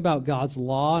we think about God's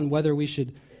law and whether we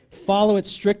should follow it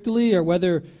strictly or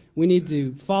whether we need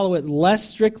to follow it less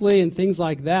strictly and things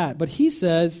like that. But he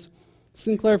says,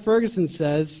 Sinclair Ferguson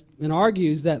says and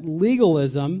argues that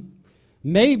legalism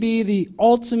may be the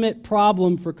ultimate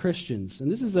problem for Christians.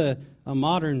 And this is a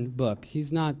modern book.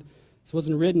 This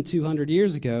wasn't written 200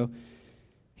 years ago.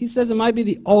 He says it might be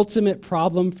the ultimate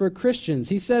problem for Christians.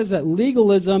 He says that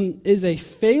legalism is a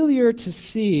failure to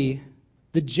see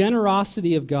the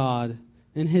generosity of God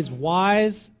and his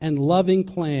wise and loving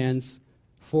plans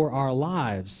for our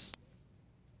lives.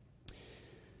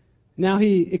 Now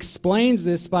he explains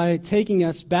this by taking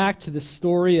us back to the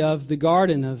story of the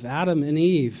garden of Adam and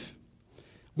Eve,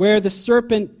 where the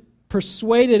serpent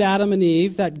persuaded Adam and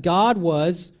Eve that God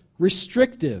was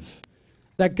restrictive,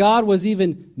 that God was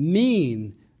even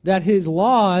mean, that his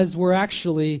laws were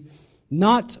actually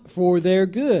not for their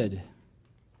good.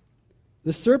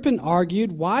 The serpent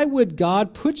argued, why would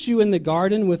God put you in the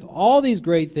garden with all these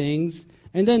great things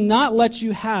and then not let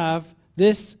you have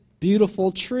this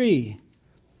beautiful tree?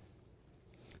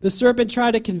 The serpent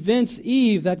tried to convince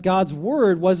Eve that God's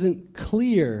word wasn't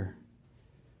clear.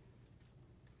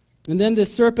 And then the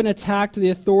serpent attacked the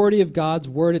authority of God's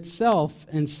word itself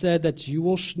and said that you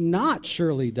will not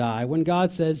surely die. When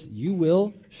God says, you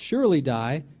will surely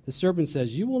die, the serpent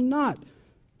says, you will not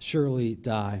surely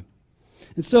die.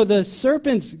 And so the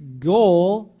serpent's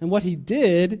goal and what he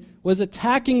did was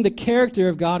attacking the character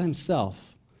of God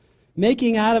himself,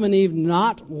 making Adam and Eve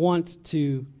not want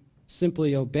to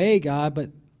simply obey God, but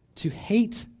to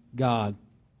hate God.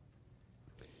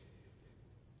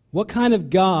 what kind of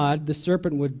God the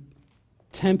serpent would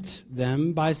tempt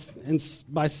them by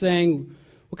saying,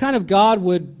 what kind of God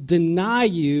would deny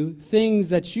you things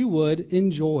that you would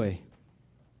enjoy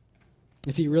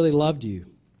if he really loved you?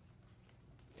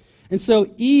 And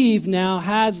so Eve now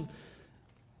has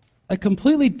a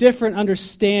completely different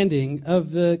understanding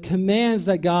of the commands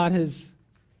that God has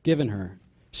given her.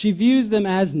 She views them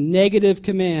as negative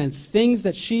commands, things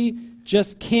that she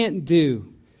just can't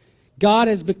do. God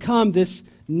has become this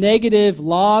negative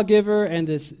lawgiver and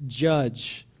this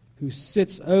judge who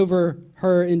sits over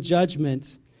her in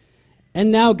judgment.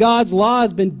 And now God's law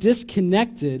has been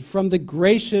disconnected from the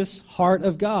gracious heart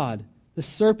of God. The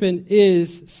serpent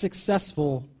is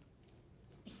successful.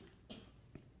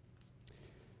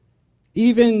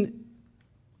 Even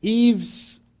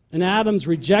Eve's and Adam's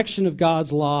rejection of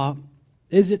God's law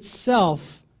is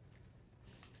itself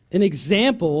an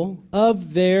example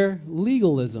of their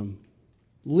legalism.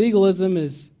 Legalism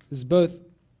is both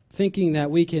thinking that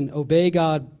we can obey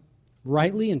God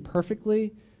rightly and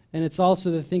perfectly, and it's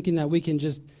also the thinking that we can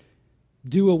just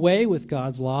do away with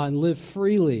God's law and live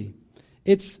freely.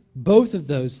 It's both of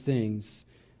those things.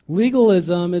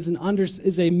 Legalism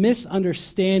is a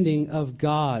misunderstanding of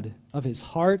God, of his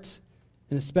heart,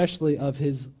 and especially of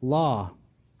his law.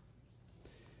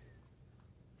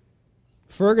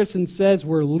 Ferguson says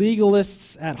we're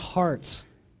legalists at heart,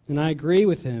 and I agree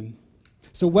with him.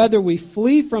 So whether we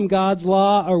flee from God's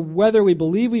law or whether we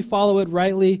believe we follow it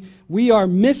rightly, we are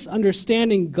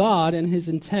misunderstanding God and his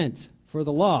intent for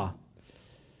the law.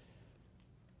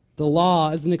 The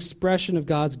law is an expression of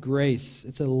God's grace.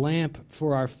 It's a lamp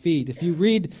for our feet. If you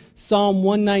read Psalm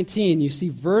 119, you see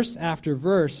verse after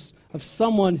verse of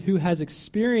someone who has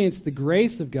experienced the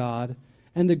grace of God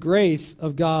and the grace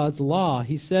of God's law.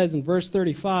 He says in verse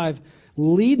 35,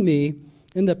 "Lead me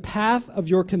in the path of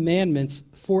your commandments,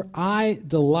 for I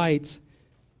delight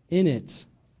in it."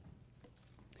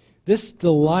 This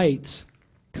delight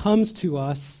comes to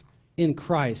us in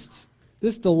Christ.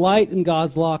 This delight in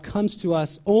God's law comes to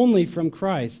us only from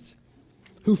Christ,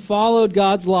 who followed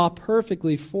God's law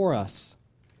perfectly for us.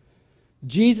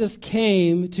 Jesus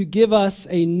came to give us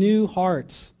a new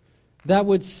heart that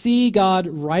would see God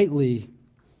rightly,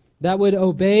 that would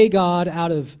obey God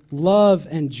out of love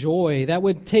and joy, that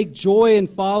would take joy in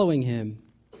following him.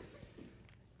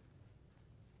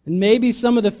 And maybe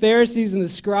some of the Pharisees and the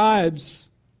scribes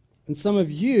and some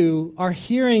of you are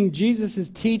hearing Jesus'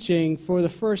 teaching for the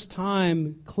first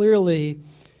time clearly.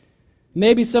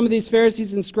 Maybe some of these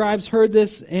Pharisees and scribes heard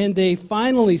this and they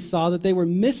finally saw that they were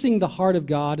missing the heart of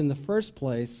God in the first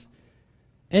place.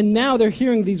 And now they're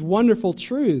hearing these wonderful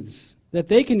truths that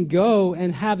they can go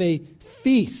and have a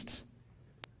feast,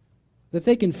 that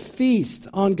they can feast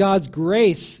on God's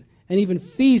grace and even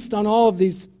feast on all of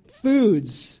these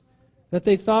foods that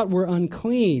they thought were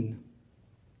unclean.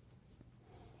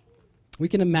 We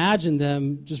can imagine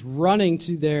them just running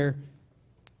to their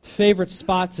favorite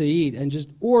spot to eat and just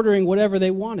ordering whatever they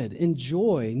wanted in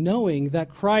joy, knowing that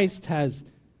Christ has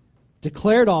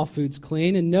declared all foods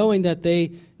clean and knowing that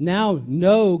they now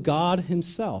know God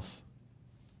himself.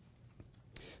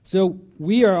 So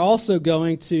we are also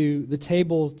going to the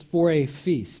table for a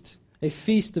feast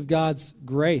of God's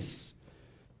grace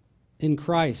in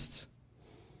Christ.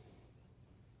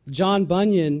 John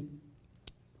Bunyan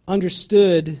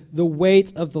understood the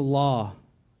weight of the law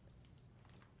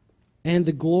and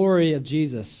the glory of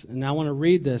Jesus. And I want to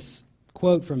read this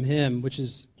quote from him, which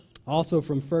is also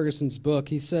from Ferguson's book.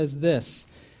 He says this: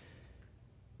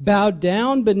 "Bowed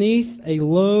down beneath a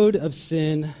load of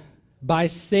sin, by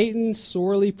Satan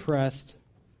sorely pressed,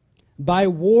 by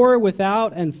war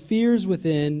without and fears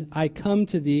within, I come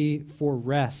to thee for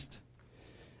rest.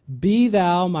 Be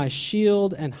thou my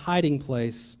shield and hiding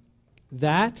place,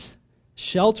 that,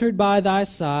 sheltered by thy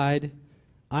side,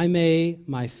 I may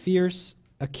my fierce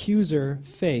accuser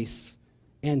face,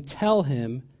 and tell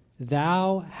him,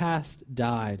 thou hast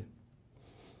died."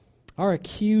 Our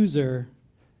accuser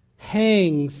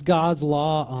hangs God's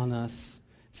law on us.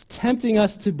 It's tempting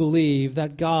us to believe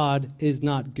that God is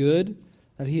not good,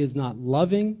 that he is not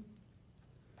loving,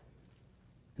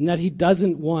 and that he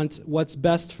doesn't want what's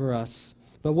best for us.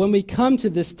 But when we come to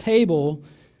this table,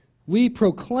 we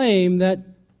proclaim that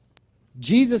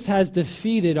Jesus has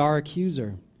defeated our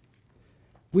accuser.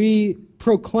 We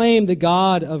proclaim the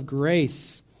God of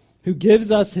grace who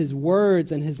gives us his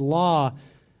words and his law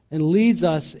and leads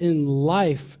us in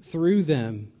life through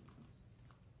them.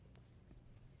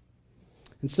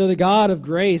 And so the God of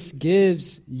grace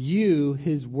gives you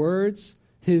his words,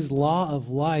 his law of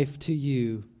life to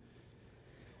you.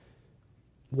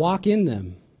 Walk in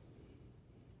them.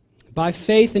 By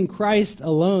faith in Christ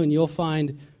alone, you'll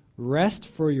find rest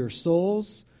for your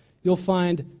souls. You'll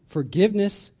find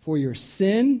forgiveness for your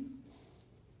sin.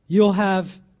 You'll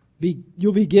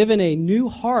be given a new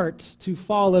heart to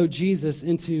follow Jesus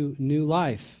into new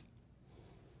life.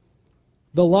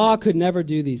 The law could never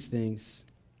do these things.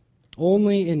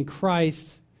 Only in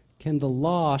Christ can the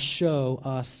law show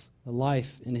us a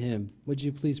life in Him. Would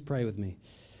you please pray with me?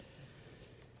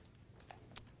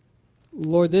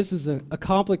 Lord, this is a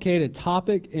complicated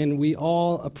topic, and we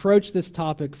all approach this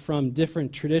topic from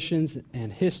different traditions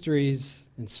and histories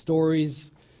and stories.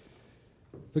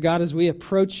 But God, as we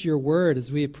approach your word,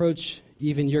 as we approach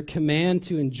even your command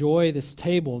to enjoy this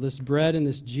table, this bread and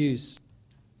this juice,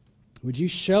 would you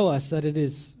show us that it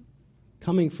is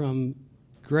coming from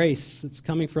grace, it's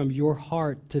coming from your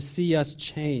heart to see us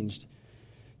changed,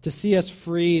 to see us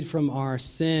freed from our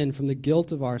sin, from the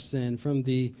guilt of our sin, from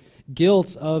the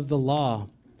guilt of the law.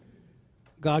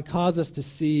 God, cause us to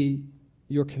see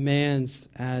your commands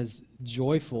as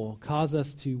joyful. Cause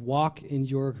us to walk in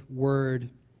your word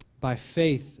by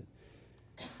faith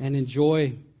and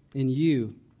enjoy in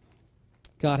you.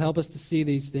 God, help us to see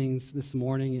these things this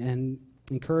morning and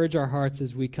encourage our hearts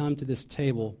as we come to this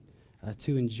table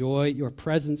to enjoy your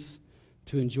presence,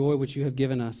 to enjoy what you have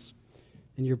given us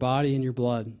in your body and your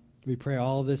blood. We pray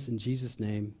all of this in Jesus'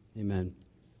 name. Amen.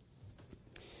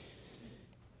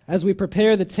 As we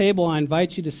prepare the table, I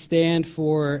invite you to stand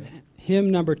for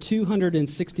hymn number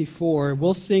 264.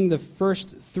 We'll sing the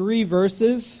first 3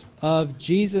 verses of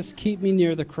Jesus, Keep Me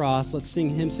Near the Cross. Let's sing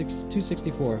hymn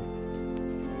 264.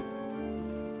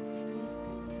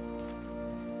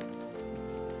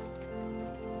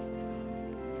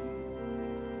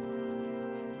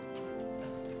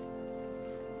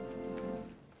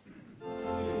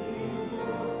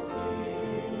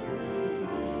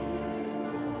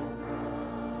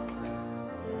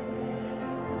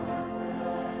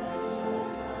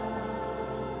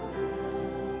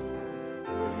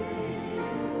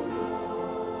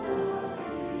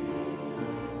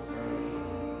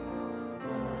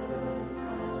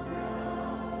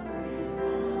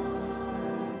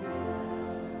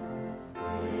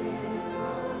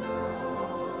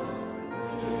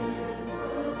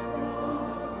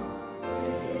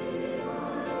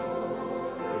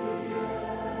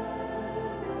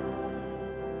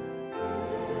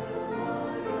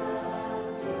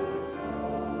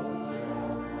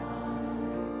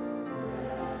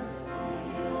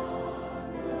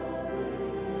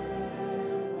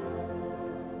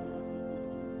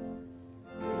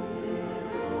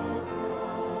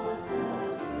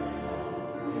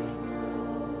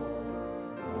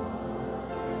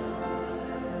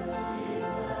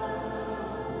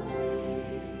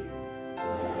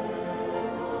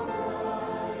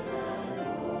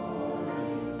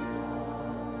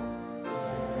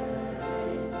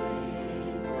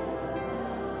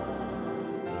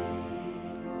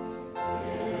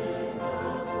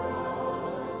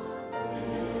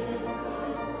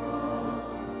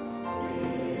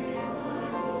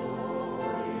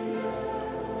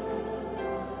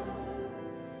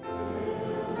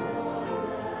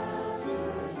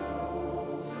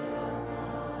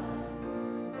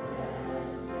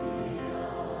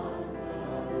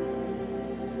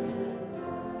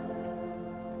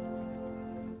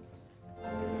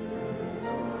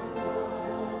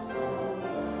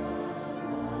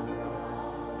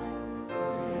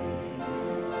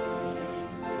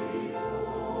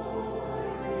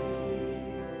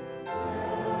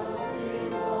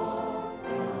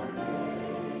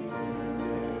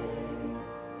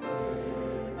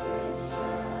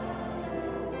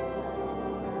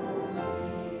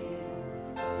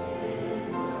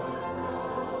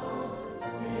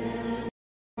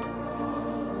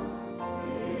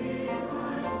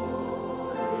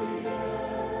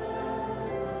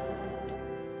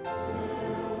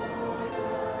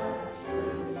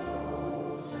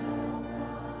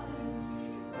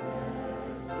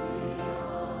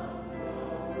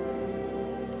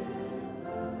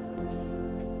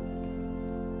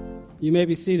 You may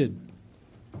be seated.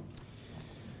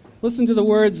 Listen to the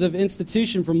words of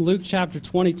institution from Luke chapter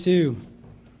 22.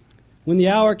 When the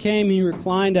hour came, he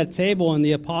reclined at table, and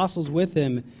the apostles with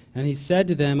him, and he said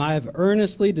to them, I have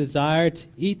earnestly desired to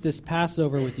eat this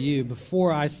Passover with you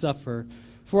before I suffer.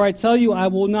 For I tell you, I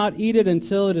will not eat it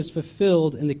until it is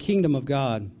fulfilled in the kingdom of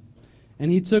God. And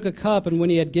he took a cup, and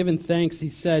when he had given thanks, he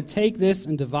said, Take this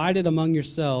and divide it among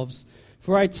yourselves.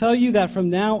 For I tell you that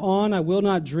from now on I will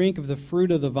not drink of the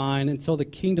fruit of the vine until the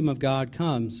kingdom of God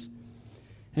comes.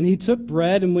 And he took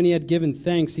bread, and when he had given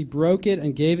thanks, he broke it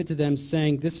and gave it to them,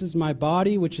 saying, This is my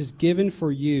body, which is given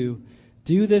for you.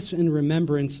 Do this in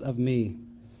remembrance of me.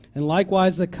 And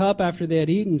likewise the cup after they had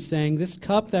eaten, saying, This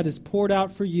cup that is poured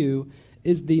out for you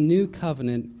is the new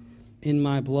covenant in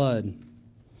my blood.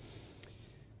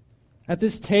 At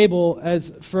this table,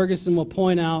 as Ferguson will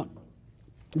point out,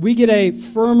 we get a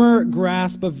firmer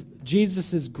grasp of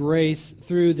Jesus' grace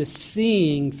through the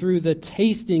seeing, through the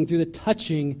tasting, through the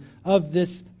touching of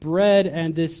this bread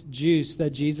and this juice that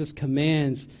Jesus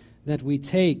commands that we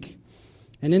take.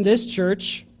 And in this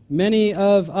church, many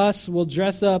of us will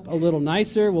dress up a little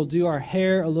nicer, we'll do our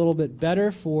hair a little bit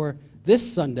better for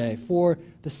this Sunday, for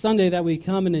the Sunday that we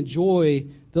come and enjoy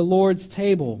the Lord's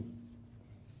table.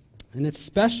 And it's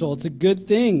special, it's a good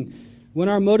thing when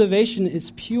our motivation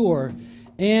is pure.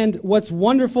 And what's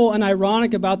wonderful and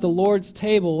ironic about the Lord's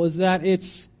table is that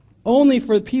it's only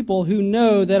for people who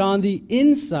know that on the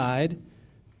inside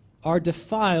are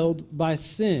defiled by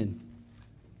sin.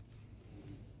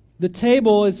 The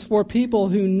table is for people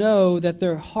who know that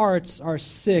their hearts are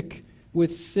sick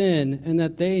with sin and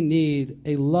that they need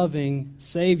a loving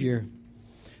Savior.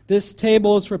 This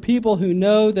table is for people who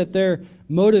know that their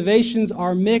motivations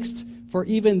are mixed for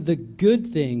even the good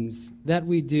things that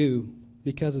we do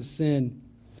because of sin.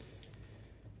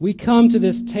 We come to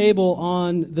this table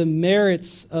on the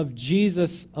merits of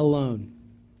Jesus alone,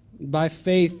 by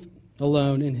faith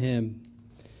alone in Him.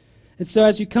 And so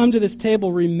as you come to this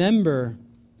table, remember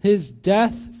His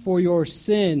death for your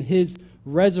sin, His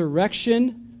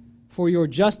resurrection for your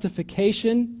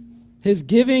justification, His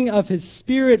giving of His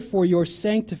Spirit for your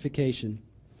sanctification.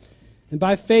 And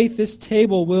by faith, this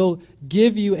table will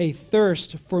give you a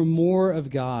thirst for more of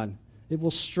God. It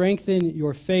will strengthen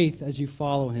your faith as you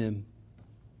follow Him.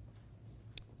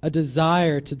 A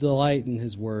desire to delight in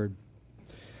His Word.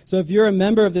 So if you're a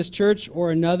member of this church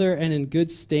or another and in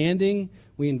good standing,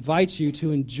 we invite you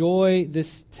to enjoy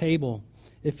this table.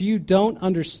 If you don't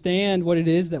understand what it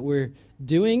is that we're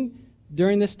doing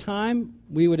during this time,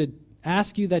 we would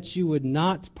ask you that you would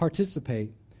not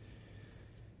participate.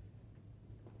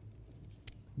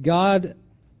 God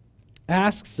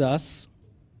asks us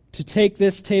to take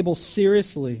this table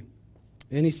seriously.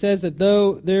 And He says that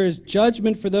though there is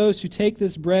judgment for those who take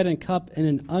this bread and cup in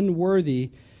an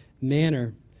unworthy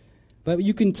manner, but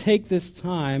you can take this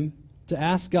time to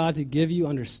ask God to give you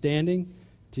understanding,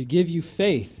 to give you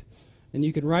faith. And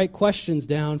you can write questions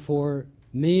down for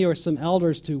me or some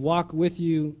elders to walk with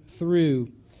you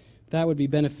through. That would be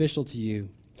beneficial to you.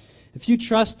 If you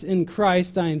trust in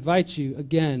Christ, I invite you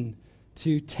again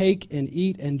to take and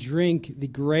eat and drink the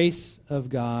grace of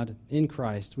God in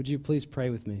Christ. Would you please pray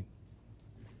with me?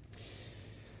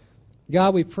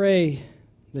 God, we pray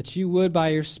that you would, by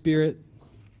your Spirit,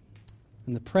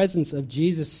 in the presence of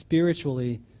Jesus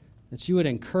spiritually, that you would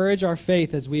encourage our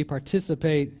faith as we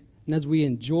participate and as we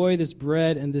enjoy this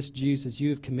bread and this juice as you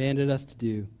have commanded us to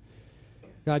do.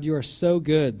 God, you are so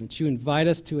good that you invite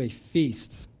us to a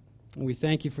feast, and we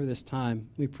thank you for this time.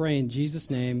 We pray in Jesus'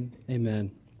 name,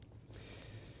 amen.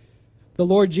 The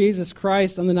Lord Jesus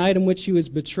Christ, on the night in which He was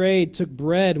betrayed, took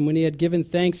bread, and when He had given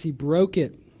thanks, He broke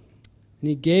it, and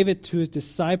He gave it to His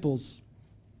disciples.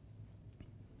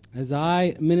 As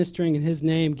I, ministering in His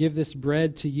name, give this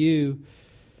bread to you,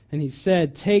 and He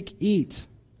said, Take, eat.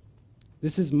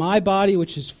 This is my body,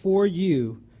 which is for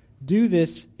you. Do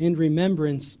this in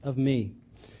remembrance of me.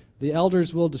 The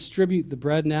elders will distribute the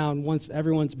bread now, and once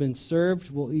everyone's been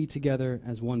served, we'll eat together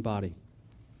as one body.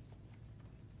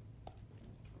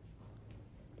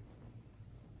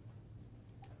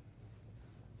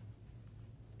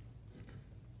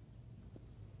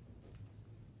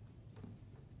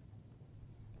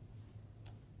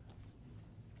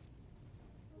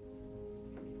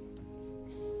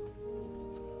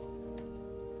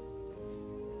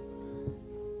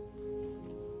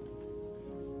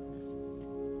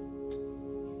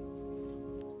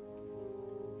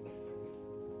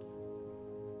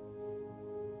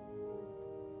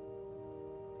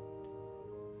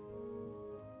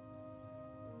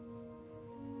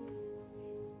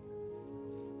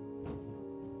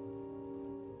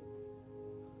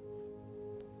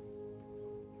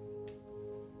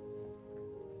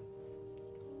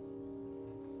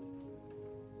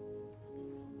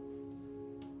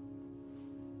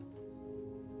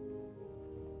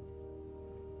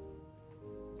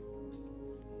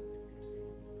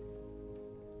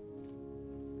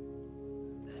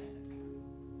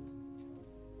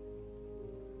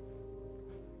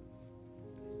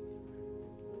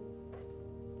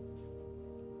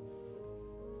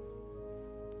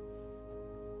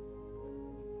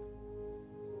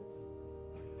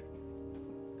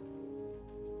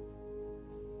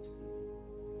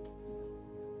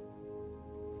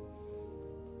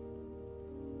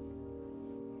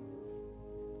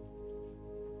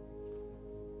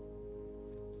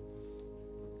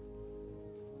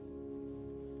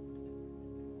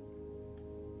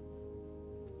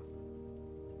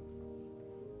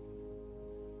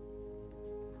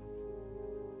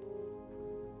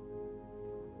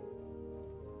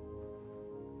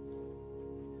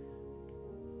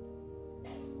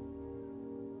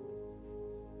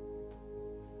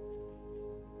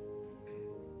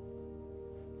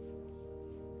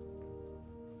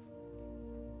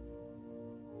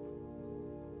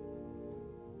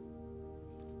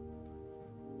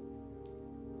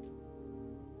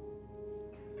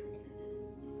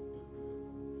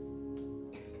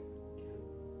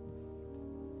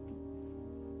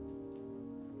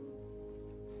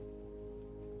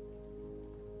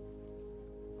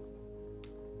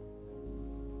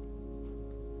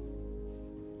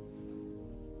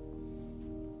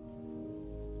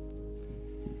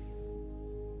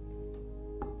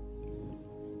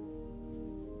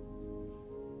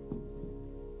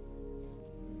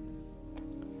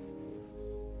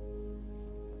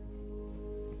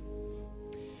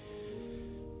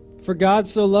 For God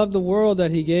so loved the world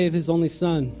that he gave his only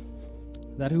Son,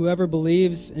 that whoever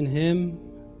believes in him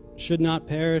should not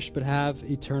perish but have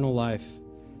eternal life.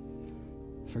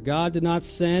 For God did not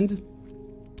send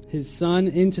his Son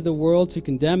into the world to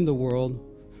condemn the world,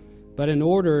 but in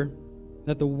order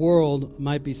that the world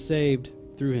might be saved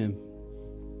through him.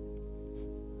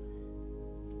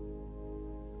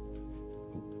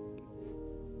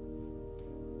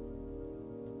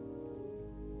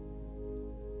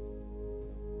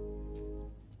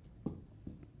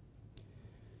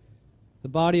 The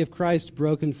body of Christ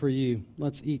broken for you.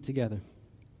 Let's eat together.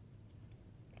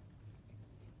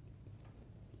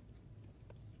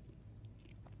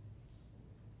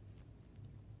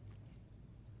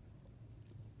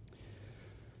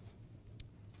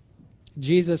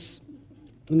 Jesus,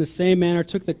 in the same manner,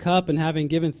 took the cup, and having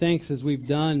given thanks as we've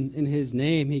done in his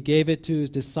name, he gave it to his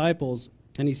disciples,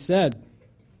 and he said,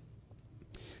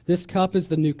 "This cup is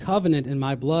the new covenant in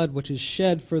my blood, which is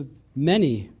shed for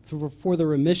many for the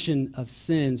remission of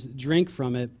sins. Drink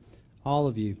from it, all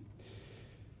of you."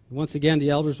 Once again, the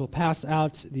elders will pass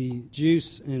out the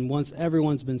juice, and once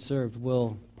everyone's been served,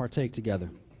 we'll partake together.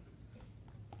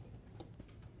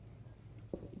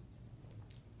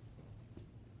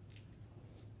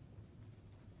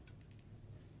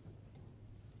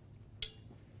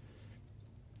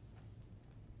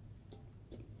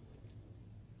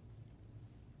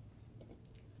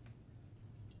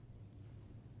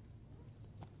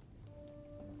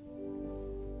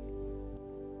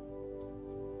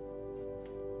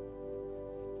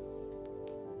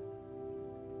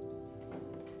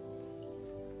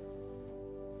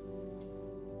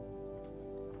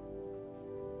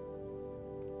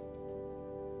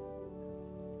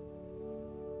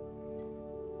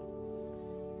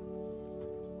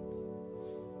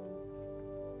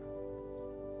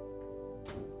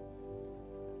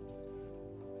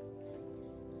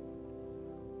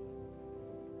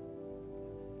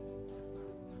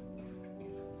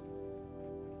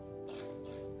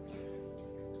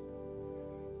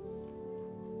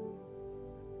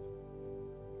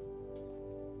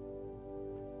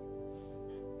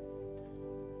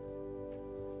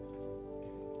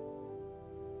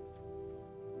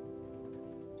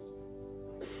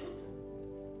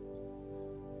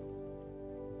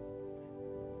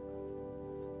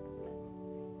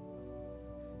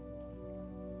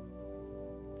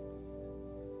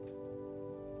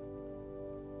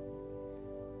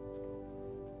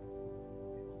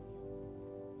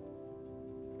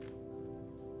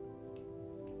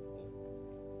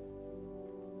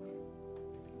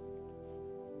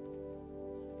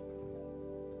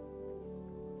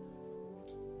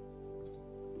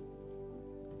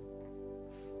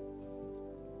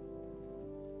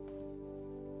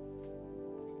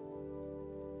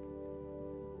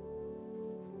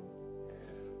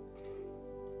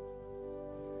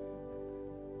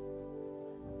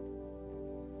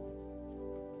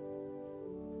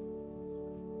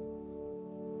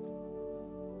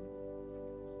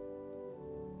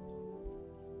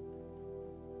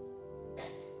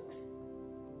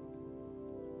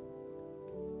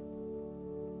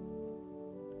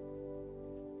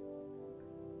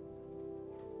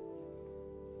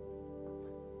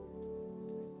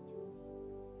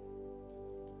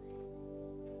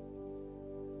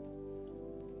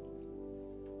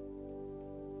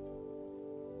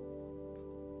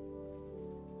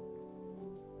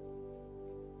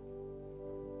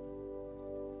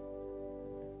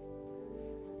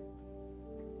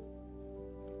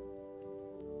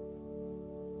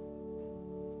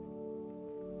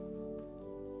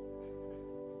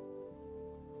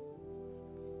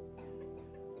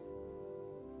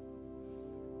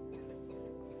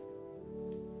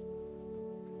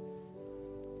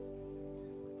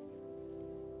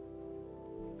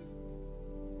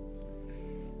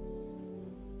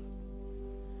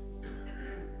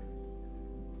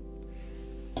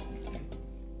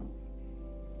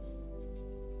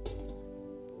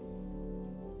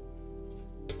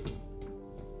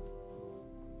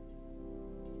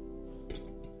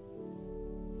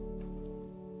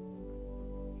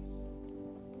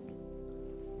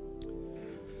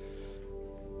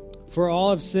 For all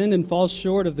have sinned and fall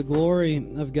short of the glory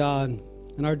of God,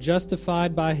 and are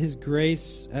justified by his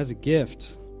grace as a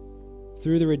gift,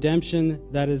 through the redemption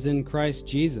that is in Christ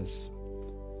Jesus,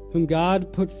 whom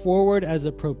God put forward as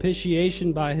a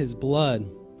propitiation by his blood,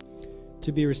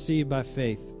 to be received by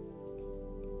faith.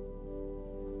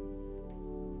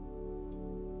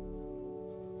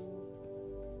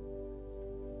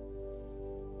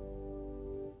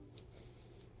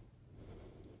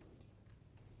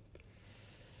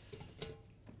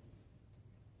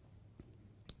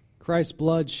 Christ's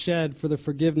blood shed for the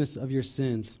forgiveness of your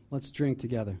sins. Let's drink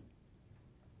together.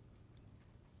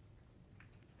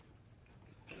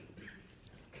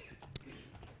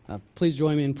 Please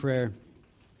join me in prayer.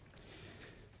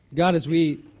 God, as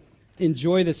we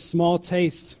enjoy this small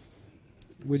taste,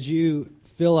 would you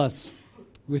fill us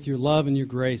with your love and your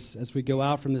grace as we go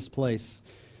out from this place?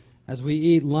 As we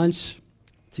eat lunch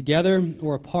together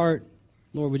or apart,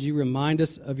 Lord, would you remind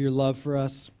us of your love for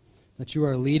us, that you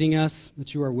are leading us,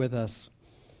 that you are with us.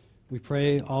 We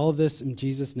pray all of this in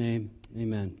Jesus' name.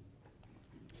 Amen.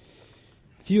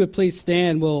 If you would please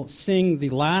stand, we'll sing the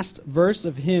last verse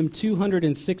of hymn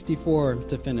 264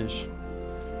 to finish.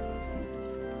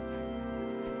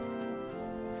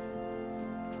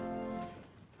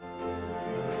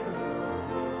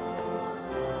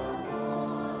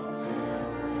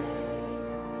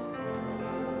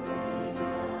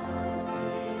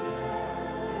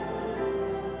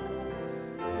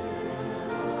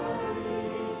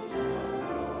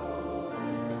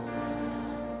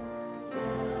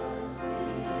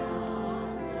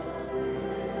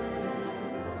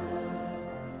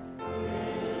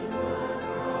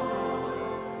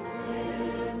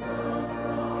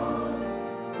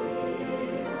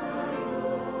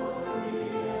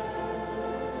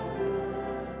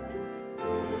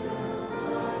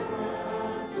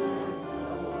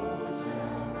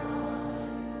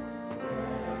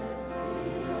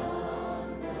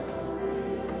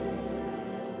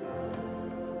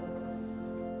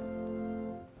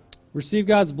 Receive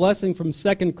God's blessing from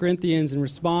 2 Corinthians and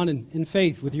respond in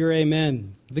faith with your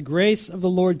amen. The grace of the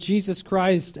Lord Jesus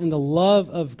Christ and the love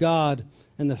of God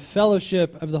and the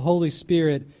fellowship of the Holy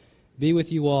Spirit be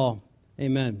with you all.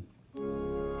 Amen.